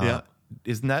 Yeah.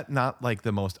 isn't that not like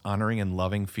the most honoring and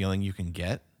loving feeling you can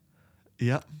get?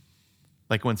 Yep.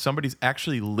 Like when somebody's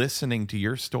actually listening to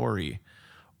your story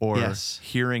or Yes.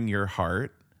 hearing your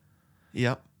heart,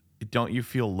 Yep. don't you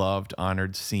feel loved,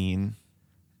 honored, seen?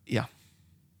 Yeah.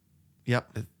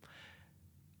 Yep.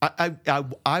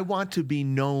 I want to be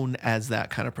known as that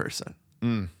kind of person.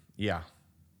 Yeah.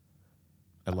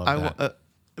 I love that.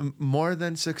 More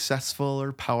than successful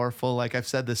or powerful. Like I've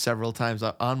said this several times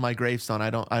on my gravestone. I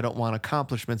don't want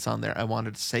accomplishments on there. I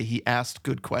wanted to say he asked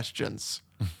good questions.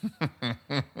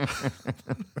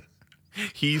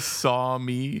 He saw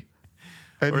me.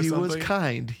 And Or he was something.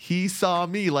 kind. He saw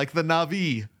me like the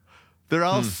Na'vi. They're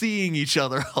all seeing each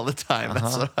other all the time.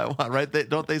 That's what I want, right?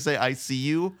 Don't they say "I see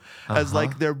you" as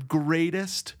like their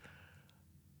greatest?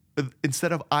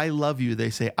 Instead of "I love you," they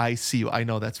say "I see you." I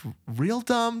know that's real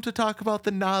dumb to talk about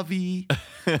the Na'vi,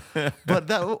 but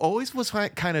that always was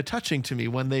kind of touching to me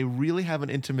when they really have an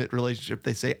intimate relationship.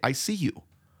 They say "I see you."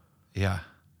 Yeah.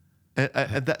 And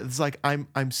it's like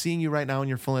I'm seeing you right now in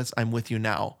your fullness. I'm with you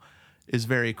now. Is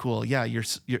very cool. Yeah, you're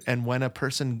and when a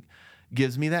person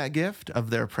gives me that gift of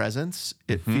their presence,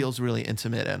 it feels really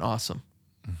intimate and awesome.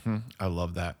 I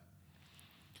love that.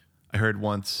 I heard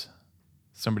once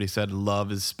somebody said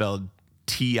love is spelled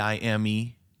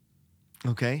Time.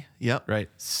 Okay. Yep. Right?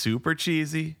 Super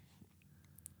cheesy.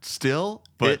 Still,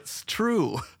 But- it's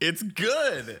true. It's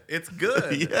good. It's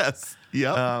good. Yes.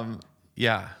 Yep.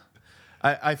 Yeah.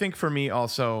 I think for me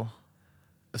also,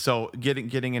 so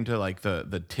getting into like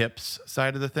the tips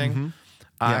side of the thing,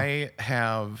 I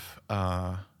have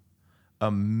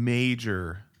a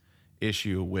major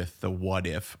issue with the what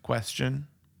if question.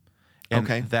 And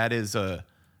Okay. that is a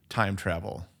time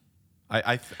travel.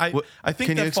 I think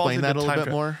Can you that falls explain that into a little time bit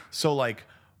tra- more? So like,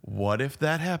 what if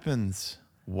that happens?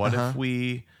 What if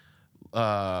we,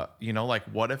 like,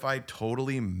 what if I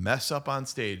totally mess up on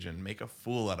stage and make a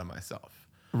fool out of myself?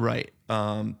 Right.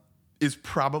 Is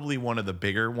probably one of the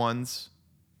bigger ones.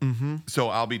 So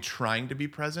I'll be trying to be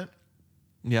present.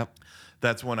 Yep.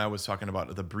 That's when I was talking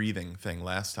about the breathing thing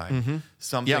last time.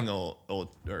 Something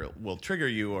will trigger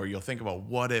you, or you'll think about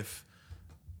what if,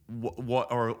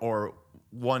 or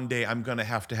one day I'm going to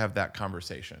have that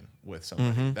conversation with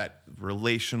somebody, that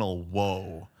relational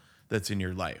woe that's in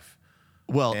your life.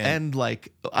 Well, and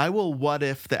like I will what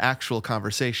if the actual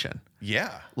conversation.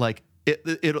 Yeah. Like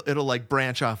it'll like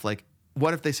branch off. Like,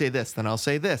 what if they say this? Then I'll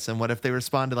say this. And what if they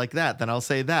responded like that? Then I'll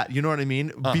say that. You know what I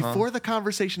mean? Before the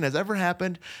conversation has ever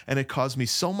happened, and it caused me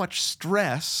so much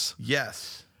stress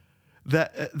Yes.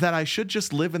 that I should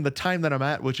just live in the time that I'm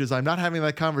at, which is I'm not having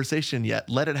that conversation yet.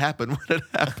 Let it happen when it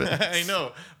happens. I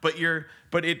know, but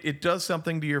it does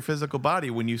something to your physical body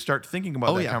when you start thinking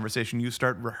about that conversation. You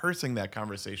start rehearsing that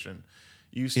conversation.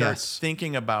 You start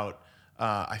thinking about.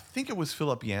 I think it was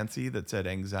Philip Yancey that said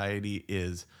anxiety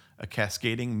is a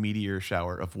cascading meteor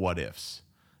shower of what ifs,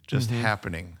 just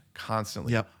happening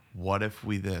constantly. Yep. What if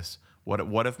we this?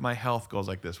 What if my health goes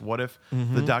like this? What if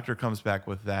the doctor comes back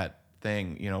with that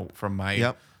thing, from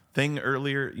my thing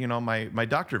earlier, my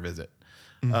doctor visit,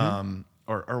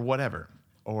 or whatever.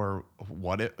 Or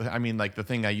what if, like the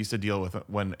thing I used to deal with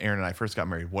when Erin and I first got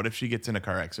married, what if she gets in a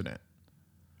car accident?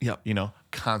 Yep.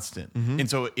 Constant. And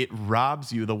so it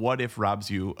robs you, the what if robs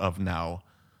you of now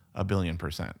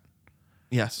 1,000,000,000%.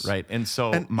 Yes. Right. And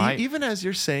so even as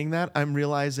you're saying that, I'm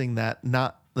realizing that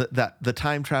that the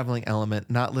time traveling element,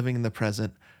 not living in the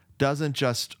present, doesn't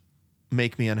just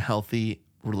make me unhealthy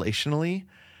relationally.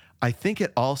 I think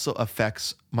it also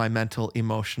affects my mental,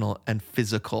 emotional, and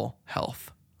physical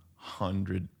health.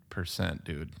 100%,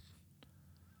 dude.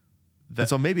 And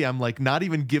so maybe I'm like not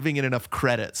even giving it enough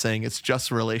credit, saying it's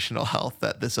just relational health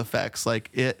that this affects.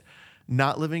 Like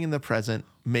not living in the present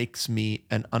makes me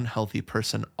an unhealthy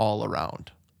person all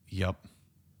around. Yep.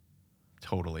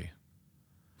 Totally.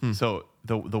 So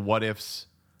the what ifs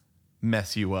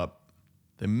mess you up.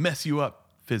 They mess you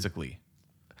up physically.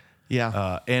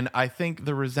 Yeah. And I think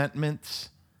the resentments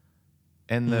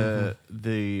and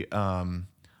the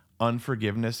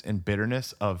unforgiveness and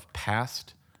bitterness of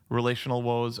past relational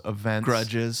woes, events,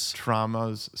 grudges,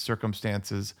 traumas,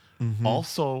 circumstances,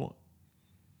 also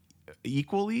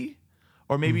equally,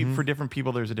 or maybe for different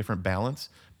people there's a different balance,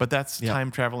 but that's time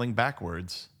traveling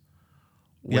backwards,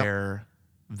 where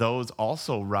those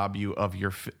also rob you of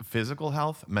your physical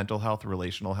health, mental health,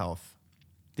 relational health.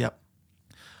 Yep.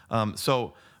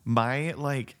 So I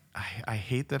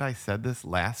hate that I said this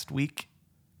last week.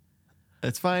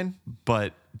 It's fine.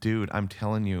 But dude, I'm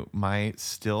telling you, my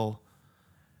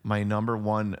number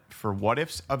one for what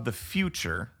ifs of the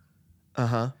future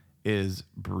is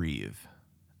breathe.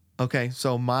 Okay,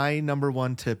 so my number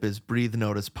one tip is breathe,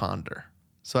 notice, ponder.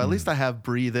 So at least I have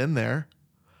breathe in there.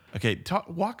 Okay,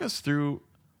 walk us through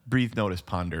breathe, notice,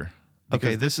 ponder.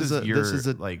 Okay, this is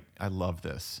I love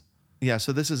this. Yeah,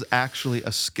 so this is actually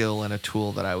a skill and a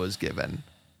tool that I was given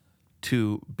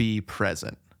to be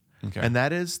present. Okay. And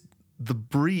that is the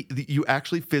breathe. You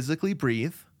actually physically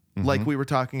breathe, like we were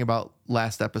talking about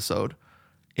last episode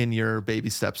in your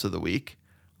baby steps of the week,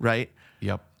 right?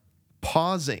 Yep.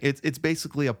 Pausing. It's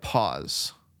basically a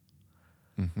pause.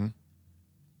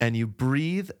 And you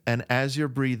breathe, and as you're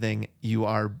breathing, you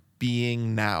are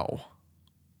being now.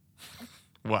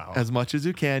 Wow. As much as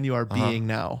you can, you are being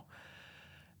now.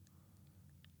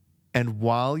 And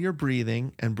while you're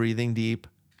breathing and breathing deep,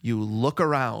 you look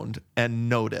around and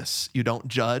notice. You don't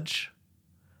judge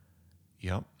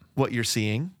what you're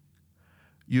seeing.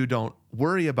 You don't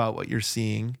worry about what you're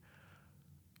seeing.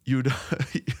 You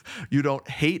don't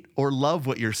hate or love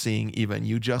what you're seeing even.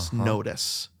 You just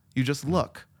notice. You just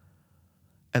look.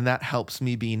 And that helps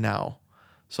me be now.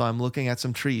 So I'm looking at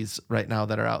some trees right now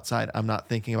that are outside. I'm not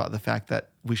thinking about the fact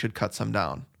that we should cut some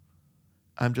down.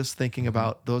 I'm just thinking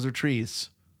about those are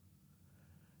trees.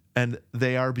 And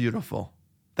they are beautiful.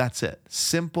 That's it.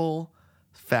 Simple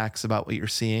facts about what you're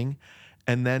seeing.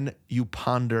 And then you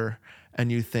ponder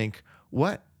and you think,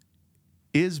 what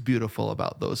is beautiful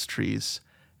about those trees?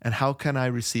 And how can I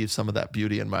receive some of that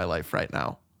beauty in my life right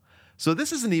now? So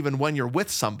this isn't even when you're with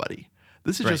somebody.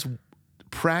 This is just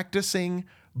practicing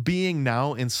being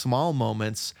now in small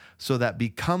moments so that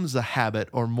becomes a habit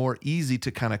or more easy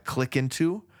to kind of click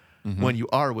into when you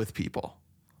are with people.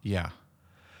 Yeah.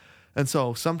 And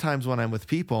so sometimes when I'm with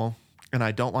people and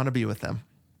I don't want to be with them.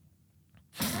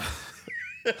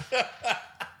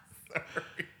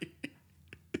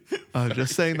 I'm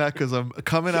just saying that because I'm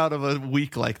coming out of a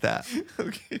week like that.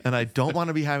 Okay. And I don't want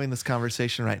to be having this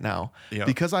conversation right now. Yep.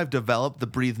 Because I've developed the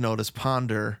breathe, notice,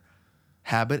 ponder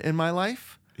habit in my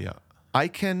life. Yeah. I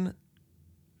can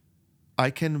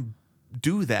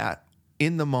do that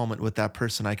in the moment with that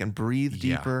person. I can breathe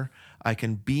deeper. I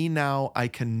can be now. I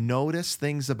can notice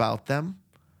things about them.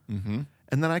 And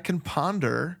then I can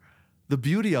ponder the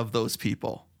beauty of those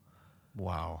people.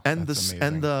 Wow. And that's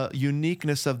and the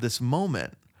uniqueness of this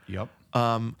moment. Yep.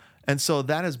 And so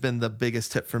that has been the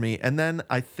biggest tip for me. And then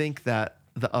I think that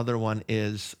the other one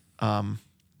is,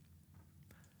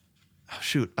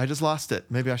 shoot, I just lost it.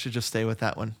 Maybe I should just stay with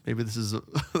that one. Maybe this is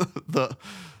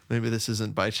Maybe this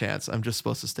isn't by chance. I'm just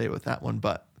supposed to stay with that one.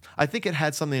 But I think it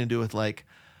had something to do with like,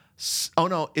 oh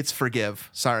no, it's forgive.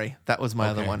 Sorry. That was my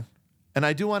other Okay. one. And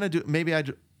I do want to do, maybe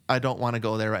I don't want to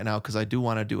go there right now because I do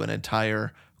want to do an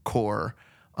entire core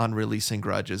on releasing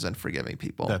grudges and forgiving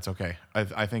people. That's okay.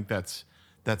 I think that's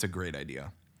a great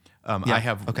idea. Yeah, I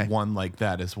have okay. one like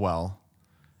that as well.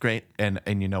 Great. And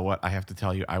you know what? I have to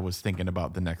tell you, I was thinking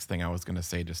about the next thing I was going to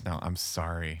say just now. I'm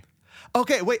sorry.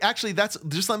 Okay, wait. Actually, that's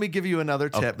just let me give you another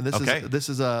tip. And okay. this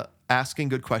is a asking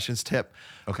good questions tip.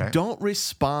 Okay. Don't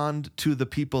respond to the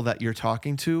people that you're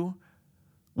talking to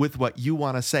with what you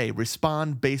want to say.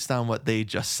 Respond based on what they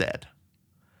just said.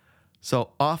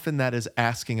 So often that is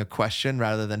asking a question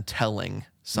rather than telling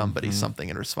somebody something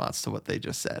in response to what they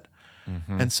just said.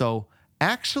 And so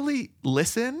actually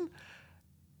listen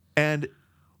and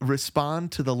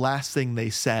respond to the last thing they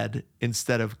said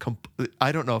instead of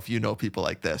I don't know if you know people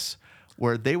like this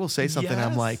where they will say something I'm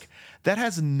Yes. like, that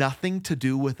has nothing to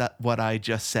do with what I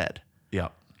just said.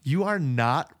 Yep. You are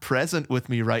not present with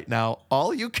me right now.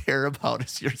 All you care about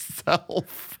is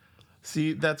yourself.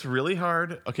 See, that's really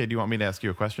hard. Okay, do you want me to ask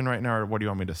you a question right now, or what do you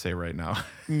want me to say right now?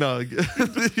 No,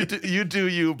 you do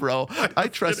you, bro. I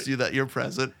trust you that you're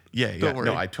present. Yeah. Don't worry.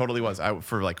 No, I totally was.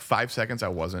 For like 5 seconds, I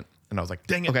wasn't. And I was like,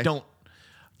 dang it, Okay. don't.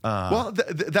 Well,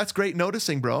 that's great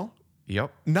noticing, bro.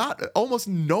 Yep. Almost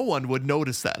no one would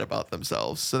notice that about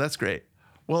themselves. So that's great.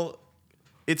 Well,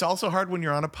 it's also hard when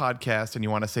you're on a podcast and you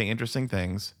want to say interesting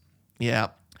things. Yeah.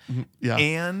 Yeah.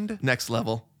 And Next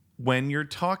level. when you're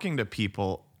talking to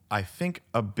people, I think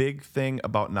a big thing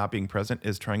about not being present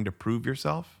is trying to prove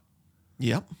yourself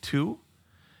Yep. too.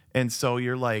 And so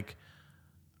you're like,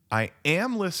 I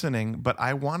am listening, but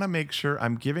I want to make sure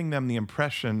I'm giving them the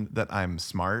impression that I'm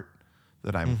smart,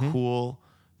 that I'm cool,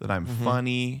 that I'm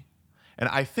funny. And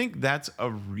I think that's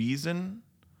a reason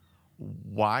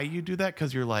why you do that,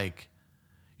 because you're like,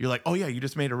 oh yeah, you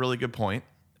just made a really good point,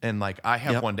 and like I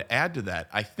have Yep. one to add to that.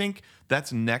 I think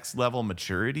that's next level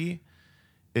maturity,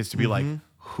 is to be like,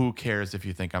 who cares if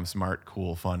you think I'm smart,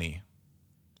 cool, funny?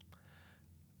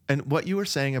 And what you were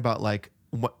saying about like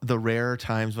the rare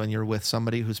times when you're with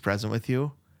somebody who's present with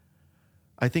you,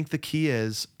 I think the key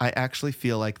is I actually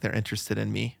feel like they're interested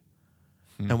in me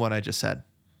and what I just said.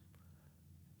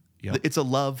 Yep. It's a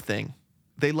love thing.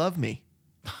 They love me,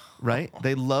 right?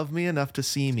 They love me enough to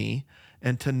see me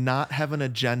and to not have an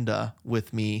agenda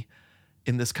with me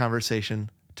in this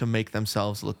conversation to make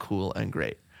themselves look cool and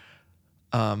great.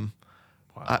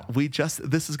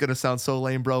 This is going to sound so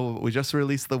lame, bro, but we just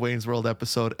released the Wayne's World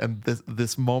episode, and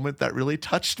this moment that really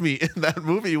touched me in that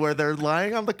movie where they're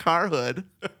lying on the car hood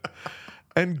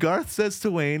and Garth says to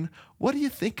Wayne, "What are you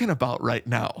thinking about right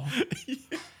now?"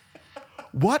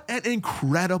 What an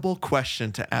incredible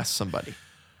question to ask somebody.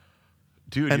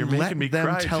 Dude, you're And making let me them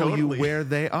cry. tell Totally. you where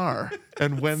they are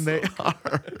and when they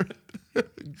are.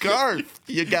 Garth,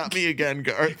 you got me again,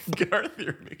 Garth. Garth,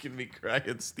 you're making me cry,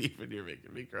 and Stephen, you're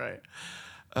making me cry.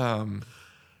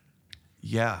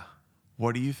 Yeah.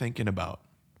 What are you thinking about?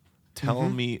 Tell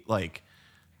me, like,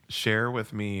 share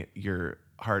with me your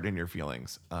heart and your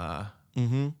feelings.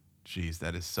 Geez,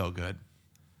 that is so good.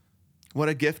 What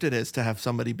a gift it is to have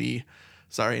somebody be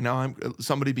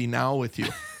now with you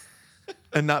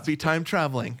and not be time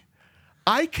traveling.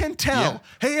 I can tell. Yeah.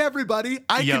 Hey, everybody,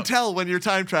 I can Yep. tell when you're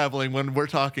time traveling when we're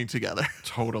talking together.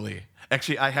 Totally.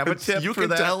 Actually, I have a tip You for can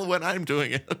that. tell when I'm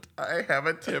doing it. I have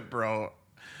a tip, bro.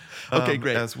 Okay,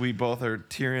 great. As we both are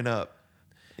tearing up,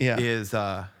 Yeah. we've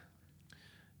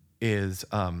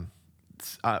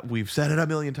said it a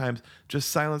million times. Just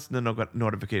silence the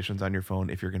notifications on your phone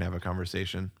if you're gonna have a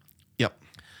conversation, Yep.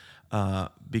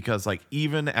 because like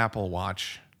even Apple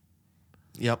Watch,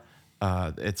 Yep.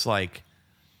 it's like,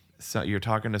 so you're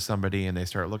talking to somebody and they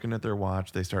start looking at their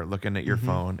watch, they start looking at your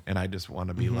phone, and I just want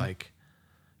to be like,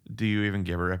 do you even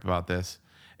give a rip about this?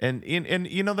 And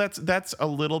you know, that's a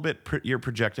little bit you're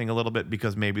projecting a little bit,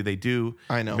 because maybe they do.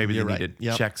 I know, Maybe you're they need right. to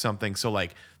Yep. check something. So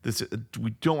like this,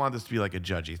 we don't want this to be like a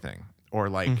judgy thing, or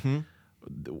like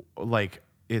like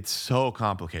it's so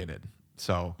complicated.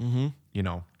 So you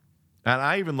know, and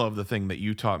I even love the thing that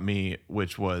you taught me,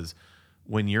 which was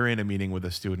when you're in a meeting with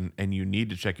a student and you need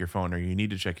to check your phone or you need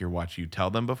to check your watch, you tell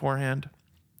them beforehand.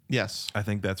 Yes. I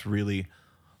think that's really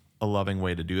a loving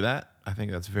way to do that. I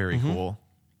think that's very cool.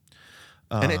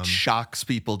 And it shocks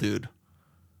people, dude,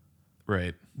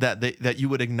 Right. that you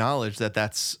would acknowledge that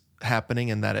that's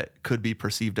happening and that it could be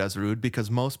perceived as rude, because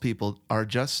most people are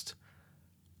just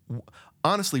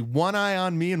honestly one eye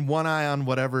on me and one eye on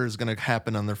whatever is going to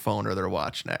happen on their phone or their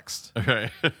watch next.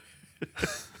 Okay.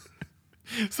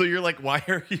 So you're like, why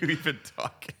are you even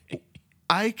talking?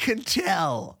 I can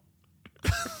tell.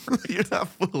 You're not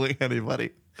fooling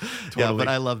anybody. Yeah, Totally. but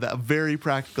I love that. Very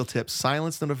practical tip.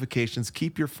 Silence notifications.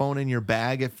 Keep your phone in your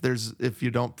bag if you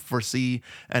don't foresee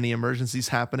any emergencies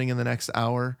happening in the next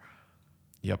hour.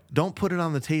 Yep. Don't put it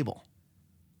on the table.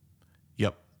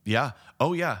 Yep. Yeah.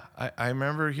 Oh, yeah. I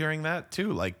remember hearing that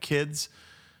too. Like kids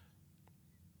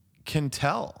can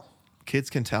tell, Kids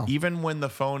can tell. even when the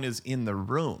phone is in the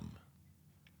room,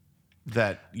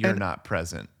 that you're not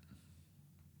present.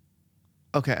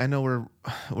 Okay, I know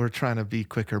we're trying to be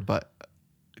quicker, but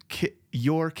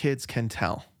your kids can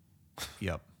tell,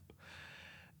 Yep.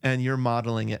 and you're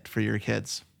modeling it for your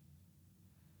kids.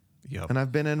 Yep. And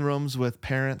I've been in rooms with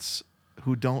parents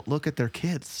who don't look at their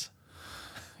kids.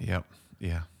 Yep.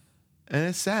 Yeah. And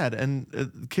it's sad.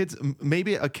 And kids,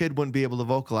 maybe a kid wouldn't be able to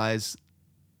vocalize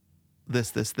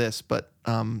this, but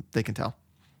they can tell.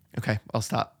 Okay, I'll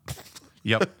stop.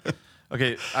 Yep.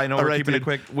 Okay, I know All we're right, keeping dude. it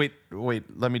quick. Wait.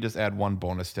 Let me just add one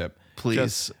bonus tip. Please.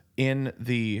 Just in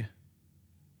the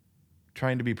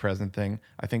trying to be present thing,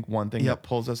 I think one thing Yep. that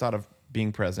pulls us out of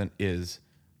being present is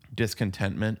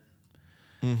discontentment.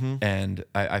 Mm-hmm. And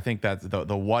I think that's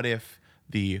the what if,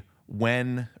 the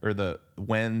when, or the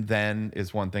when then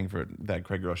is one thing for that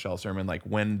Craig Rochelle sermon. Like,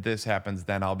 when this happens,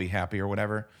 then I'll be happy, or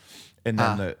whatever. And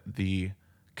then the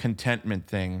contentment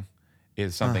thing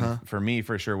is something for me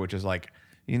for sure, which is like,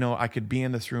 I could be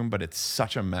in this room, but it's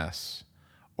such a mess.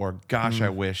 Or gosh, I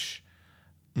wish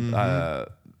I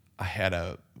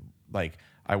had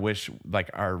I wish like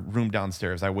our room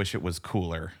downstairs, I wish it was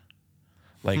cooler.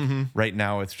 Like right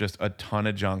now it's just a ton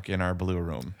of junk in our blue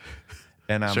room.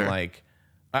 And I'm Sure. like,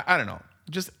 I don't know,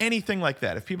 just anything like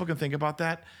that. If people can think about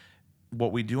that,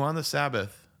 what we do on the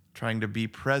Sabbath, trying to be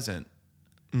present,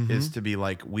 is to be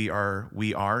like, we are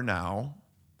now.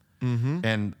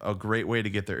 And a great way to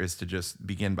get there is to just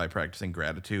begin by practicing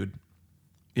gratitude.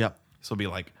 Yep. So be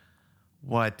like,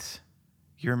 what?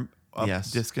 You're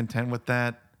Yes. discontent with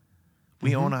that?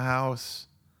 We own a house.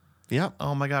 Yep.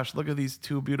 Oh my gosh, look at these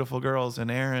two beautiful girls and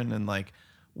Aaron. And like,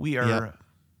 we are Yep.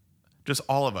 just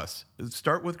all of us.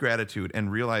 Start with gratitude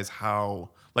and realize how,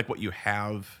 like, what you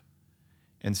have,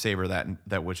 and savor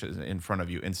that which is in front of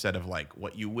you, instead of like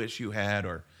what you wish you had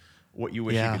or what you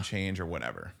wish Yeah. you could change or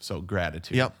whatever. So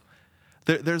gratitude. Yep.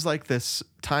 There's like this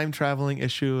time traveling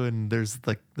issue, and there's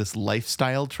like this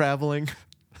lifestyle traveling,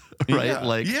 right? Yeah.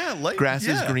 Like, Yeah, like- grass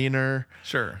is yeah. greener.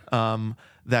 Sure.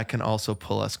 That can also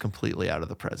pull us completely out of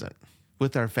the present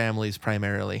with our families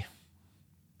primarily.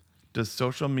 Does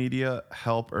social media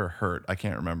help or hurt? I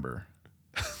can't remember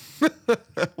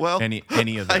Well, any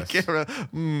of this. I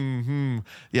can't.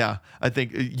 Yeah, I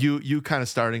think you kind of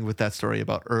starting with that story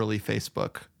about early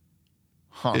Facebook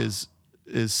is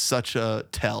such a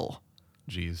tell.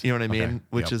 Jeez. You know what I mean? Okay.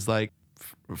 Which Yep. is like,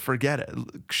 forget it,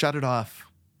 shut it off.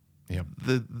 Yep.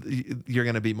 You're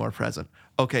gonna be more present.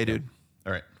 Okay, dude.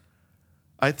 All right.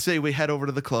 I'd say we head over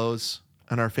to the close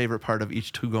and our favorite part of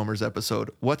each Two Gomers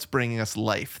episode. What's bringing us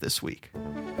life this week?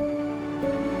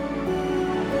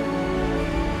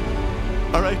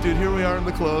 All right, dude, here we are in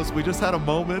the close. We just had a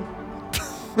moment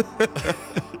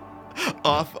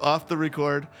off the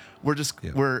record. We're just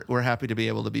we're happy to be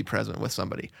able to be present with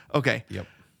somebody. Okay. Yep.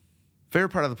 Favorite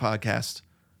part of the podcast.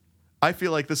 I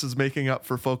feel like this is making up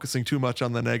for focusing too much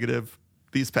on the negative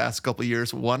these past couple of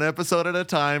years, one episode at a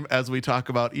time, as we talk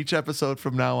about each episode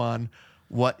from now on.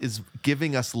 What is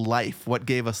giving us life? What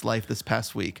gave us life this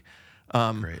past week?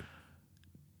 Great.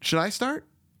 Should I start?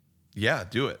 Yeah,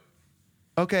 do it.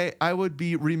 Okay, I would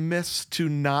be remiss to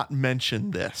not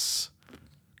mention this.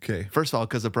 Okay. First of all,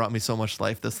 because it brought me so much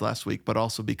life this last week, but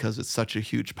also because it's such a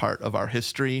huge part of our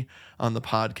history on the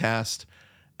podcast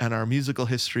and our musical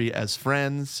history as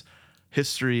friends,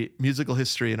 musical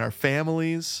history in our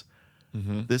families.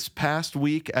 This past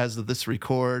week, as of this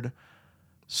record,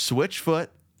 Switchfoot,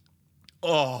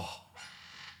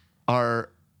 our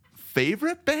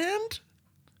favorite band,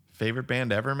 Favorite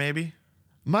band ever, maybe?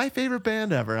 my favorite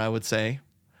band ever, I would say.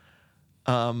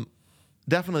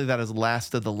 Definitely that has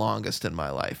lasted the longest in my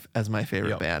life as my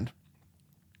favorite Yep. band.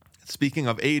 Speaking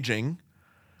of aging,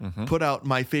 put out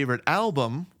my favorite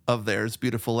album of theirs,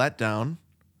 Beautiful Letdown,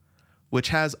 which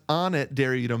has on it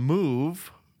Dare You to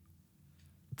Move.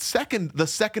 The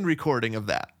second recording of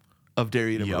that, of Dare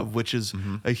You to Yep. Move, which is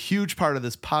a huge part of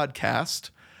this podcast.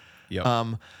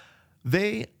 Yep.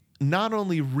 They not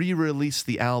only re-released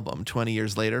the album 20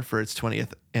 years later for its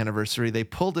 20th anniversary, they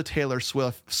pulled a Taylor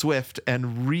Swift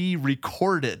and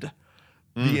re-recorded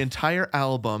the entire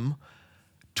album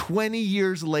 20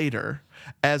 years later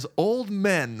as old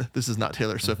men. This is not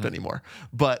Taylor Swift anymore,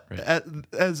 but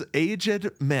as aged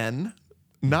men,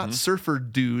 not surfer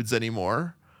dudes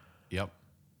anymore, Yep.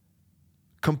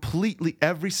 completely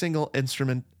every single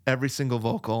instrument, every single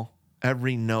vocal,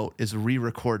 every note is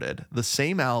re-recorded. The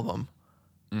same album,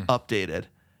 updated,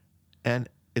 and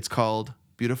it's called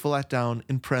Beautiful Letdown,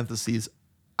 in parentheses,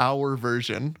 our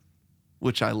version,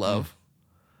 which I love.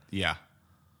 Yeah.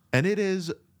 And it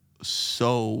is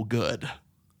so good.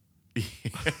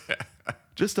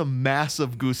 Just a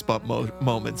massive goosebump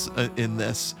moments in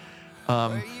this.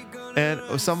 And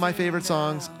some of my favorite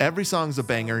songs, every song's a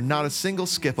banger, not a single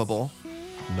skippable.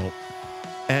 Nope.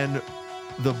 And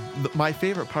my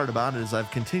favorite part about it is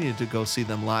I've continued to go see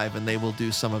them live, and they will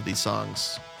do some of these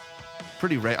songs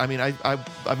pretty rare. I mean,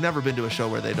 I've never been to a show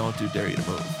where they don't do Dare You to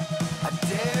Move. I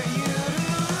dare you to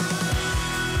move.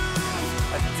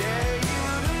 I dare you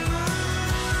to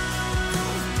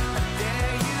move. I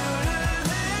dare you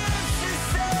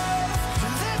to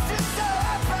lift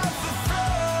yourself off the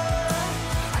floor.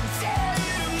 I dare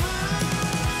you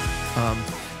to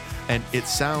move. And it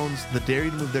sounds, the Dare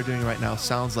You to Move they're doing right now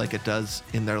sounds like it does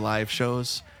in their live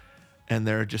shows. And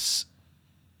there's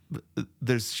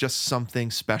just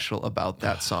something special about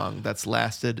that song that's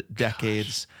lasted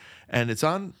decades. And it's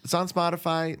on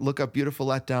Spotify. Look up Beautiful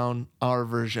Letdown, our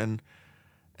version,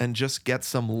 and just get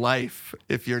some life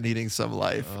if you're needing some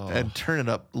life. And turn it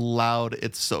up loud.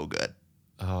 It's so good.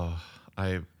 Oh,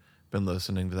 I've been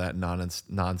listening to that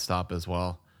nonstop as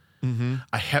well. Mm-hmm.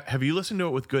 Have you listened to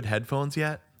it with good headphones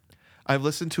yet? I've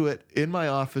listened to it in my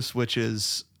office, which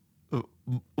is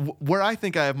where I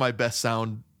think I have my best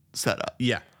sound set up.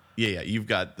 Yeah. You've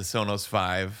got the Sonos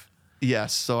 5.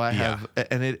 Yes, so I have,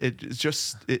 and it's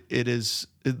just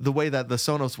the way that the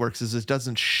Sonos works is it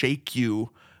doesn't shake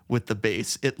you with the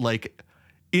bass; it like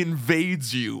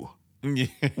invades you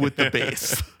with the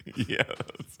bass. Yeah,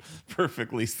 that's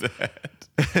perfectly said.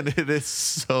 And it is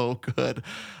so good.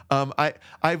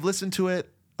 I've listened to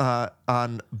it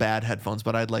on bad headphones,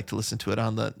 but I'd like to listen to it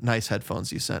on the nice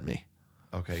headphones you sent me.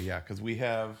 Okay, yeah, because we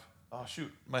have. Oh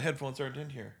shoot, my headphones aren't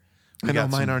in here. I know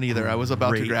mine aren't either. I was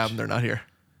about to grab them; they're not here.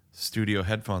 Studio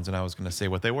headphones, and I was going to say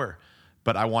what they were,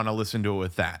 but I want to listen to it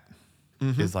with that.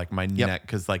 Is like my neck,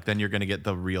 because like then you're going to get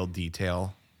the real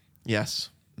detail. Yes.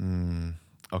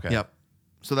 Okay. Yep.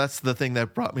 So that's the thing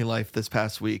that brought me life this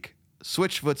past week.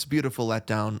 Switchfoot's Beautiful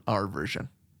Letdown, our version.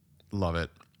 Love it.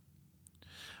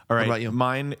 All right. What about you?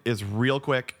 Mine is real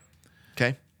quick.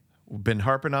 Okay. Been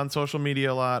harping on social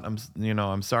media a lot.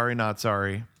 I'm sorry, not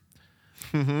sorry.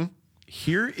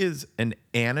 Here is an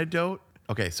antidote.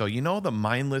 Okay, so the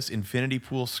mindless infinity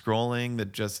pool scrolling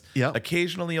that just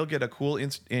occasionally you'll get a cool,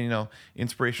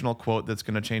 inspirational quote that's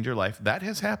going to change your life. That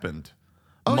has happened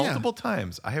multiple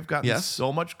times. I have gotten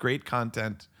so much great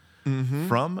content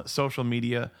from social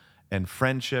media and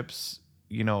friendships,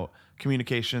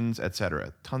 communications,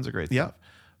 etc. Tons of great stuff.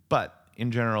 But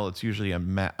in general, it's usually a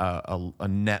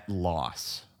net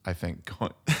loss, I think.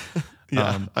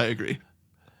 I agree.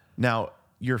 Now,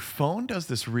 your phone does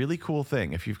this really cool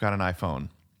thing if you've got an iPhone,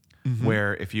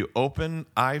 where if you open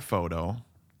iPhoto,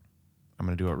 I'm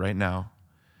going to do it right now,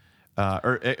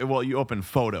 you open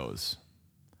Photos.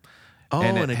 Oh,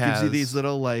 and it gives you these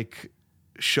little like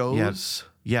shows.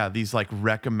 Yeah, these like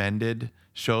recommended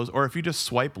shows. Or if you just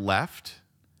swipe left,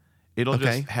 it'll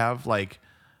just have like,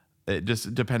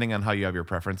 just depending on how you have your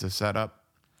preferences set up.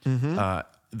 The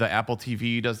Apple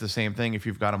TV does the same thing if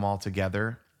you've got them all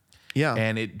together. Yeah.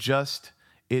 And it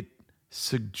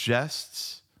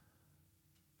suggests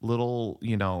little,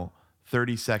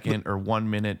 30-second or 1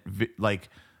 minute like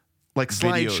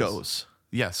slideshows.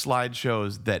 Yeah,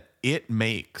 slideshows that it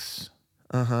makes.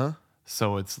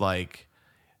 So it's like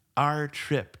our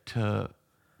trip to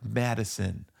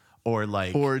Madison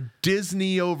or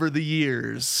Disney over the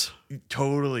years.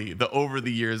 Totally. The over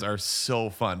the years are so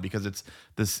fun because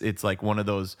it's like one of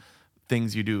those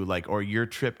things you do, like, or your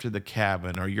trip to the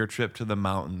cabin, or your trip to the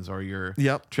mountains, or your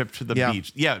trip to the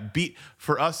beach. Yeah,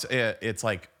 for us, it's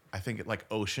like, I think like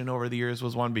ocean over the years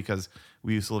was one because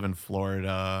we used to live in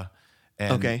Florida,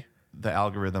 and the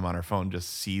algorithm on our phone just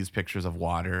sees pictures of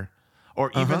water, or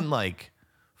even like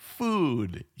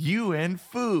food. You and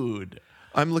food.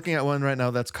 I'm looking at one right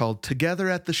now that's called Together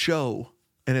at the Show,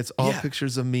 and it's all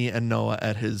pictures of me and Noah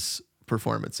at his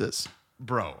performances.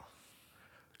 Bro.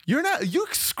 You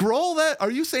scroll that? Are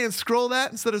you saying scroll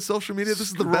that instead of social media?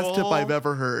 This is the best tip I've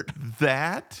ever heard.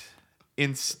 That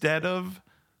instead of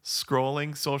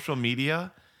scrolling social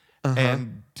media,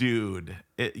 and dude,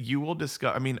 you will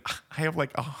discover. I mean, I have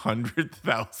like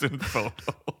 100,000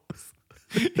 photos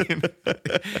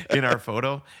in our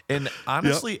photo, and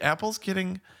honestly, Apple's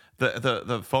getting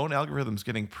the phone algorithm's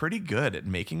getting pretty good at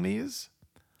making these.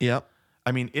 Yep.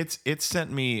 I mean, it's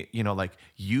sent me, like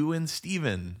you and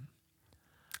Steven.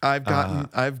 I've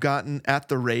gotten at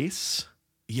the race.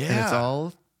 Yeah. And it's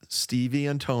all Stevie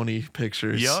and Tony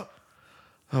pictures. Yep.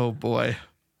 Oh boy.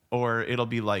 Or it'll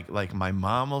be like my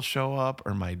mom will show up,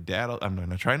 or my dad. I'm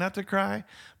gonna try not to cry.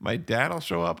 My dad will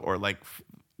show up, or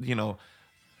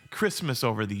Christmas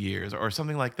over the years, or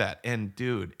something like that. And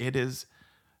dude, it is.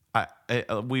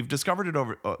 We've discovered it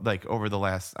over the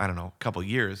last, I don't know, couple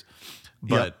years,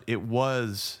 but it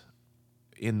was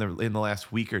in the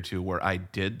last week or two where I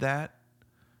did that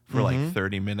for like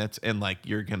 30 minutes, and like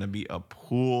you're gonna be a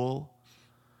pool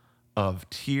of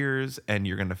tears, and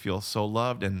you're gonna feel so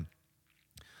loved. And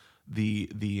the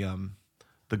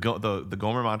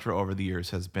Gomer mantra over the years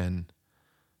has been,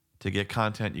 to get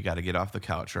content, you got to get off the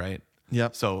couch, right?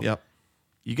 Yep. So yep.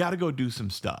 You got to go do some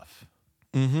stuff.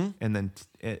 Mm-hmm. And then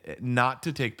not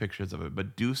to take pictures of it,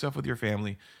 but do stuff with your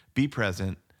family, be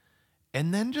present,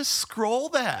 and then just scroll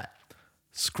that.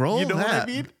 Scroll that. You know what I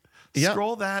mean? Yep.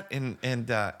 Scroll that and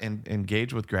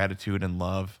engage with gratitude and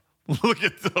love. Look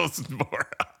at those more.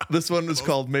 This one is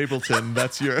called Mableton.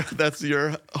 That's your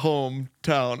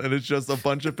hometown, and it's just a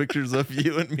bunch of pictures of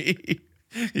you and me.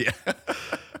 Yeah.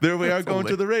 There we are going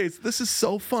to the race. This is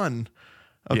so fun.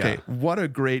 Okay, Yeah. What a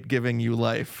great giving you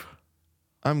life.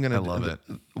 I love it.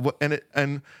 What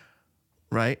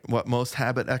most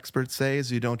habit experts say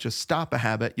is you don't just stop a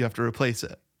habit, you have to replace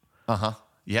it. Uh-huh.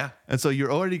 Yeah. And so you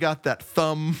already got that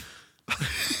thumb,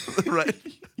 right?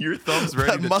 Your thumb's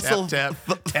ready That to muscle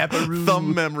taparoo.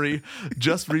 thumb memory.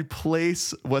 Just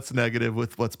replace what's negative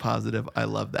with what's positive. I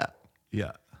love that.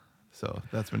 Yeah. So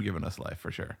that's been giving us life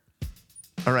for sure.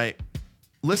 All right.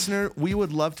 Listener, we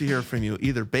would love to hear from you.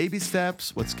 Either baby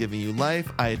steps, what's giving you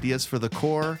life, ideas for the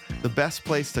core. The best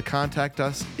place to contact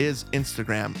us is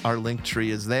Instagram. Our link tree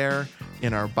is there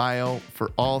in our bio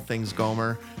for all things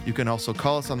Gomer. You can also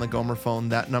call us on the Gomer phone.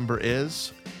 That number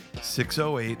is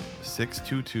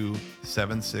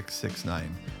 608-622-7669.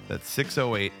 That's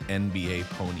 608 NBA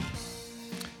Pony.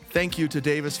 thank you to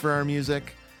Davis for our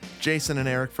music, Jason and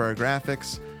Eric for our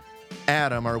graphics,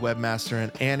 Adam, our webmaster,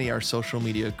 and Annie, our social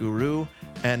media guru.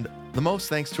 And the most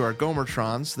thanks to our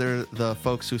Gomertrons. They're the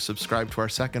folks who subscribe to our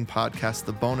second podcast,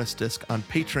 The Bonus Disc, on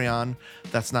Patreon.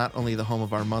 That's not only the home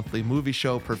of our monthly movie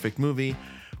show, Perfect Movie,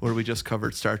 where we just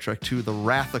covered Star Trek II, The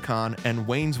Wrathicon, and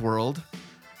Wayne's World,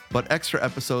 but extra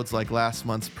episodes like last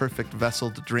month's Perfect Vessel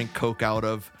to Drink Coke Out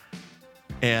of.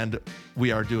 And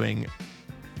we are doing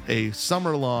a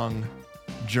summer-long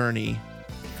journey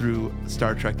through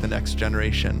Star Trek The Next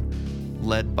Generation,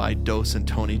 led by Dose and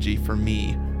Tony G for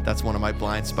me. That's one of my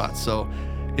blind spots. So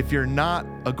if you're not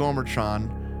a Gomertron,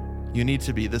 you need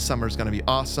to be. This summer is going to be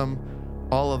awesome.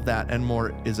 All of that and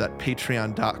more is at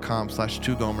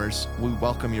patreon.com/2gomers. We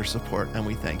welcome your support and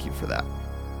we thank you for that.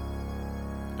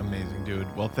 Amazing,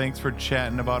 dude. Well, thanks for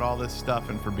chatting about all this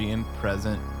stuff and for being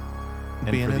present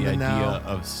and Being for in the the idea now.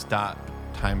 of stop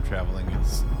time traveling.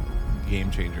 It's a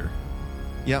game changer.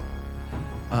 Yep.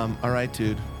 All right,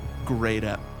 dude. Great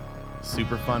app.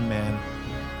 Super fun, man.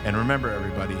 And remember,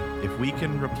 everybody, if we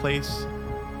can replace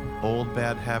old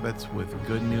bad habits with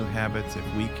good new habits,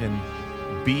 if we can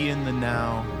be in the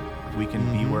now, if we can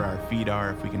be where our feet are,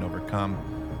 if we can overcome,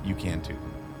 you can too.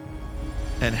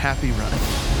 And happy running.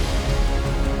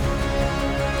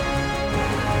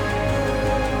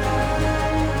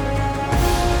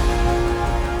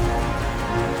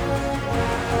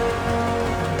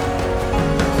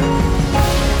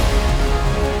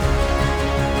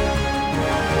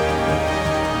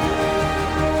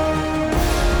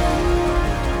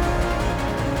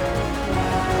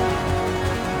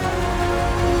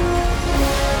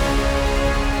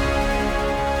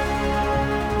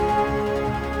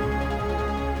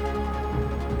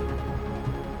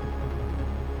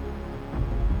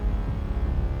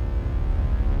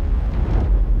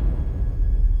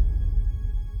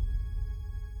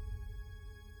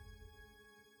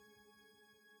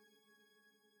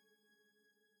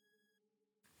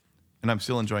 And I'm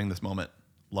still enjoying this moment.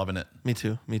 Loving it. Me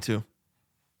too. Me too.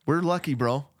 We're lucky,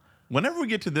 bro. Whenever we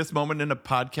get to this moment in a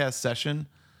podcast session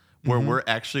where we're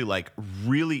actually like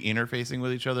really interfacing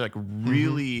with each other, like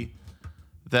really,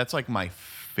 that's like my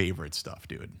favorite stuff,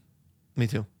 dude. Me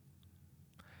too.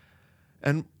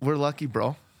 And we're lucky,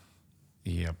 bro.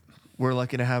 Yep. We're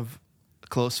lucky to have a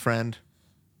close friend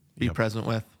be Yep. present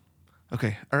with.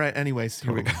 Okay. All right. Anyways,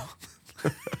 here we go.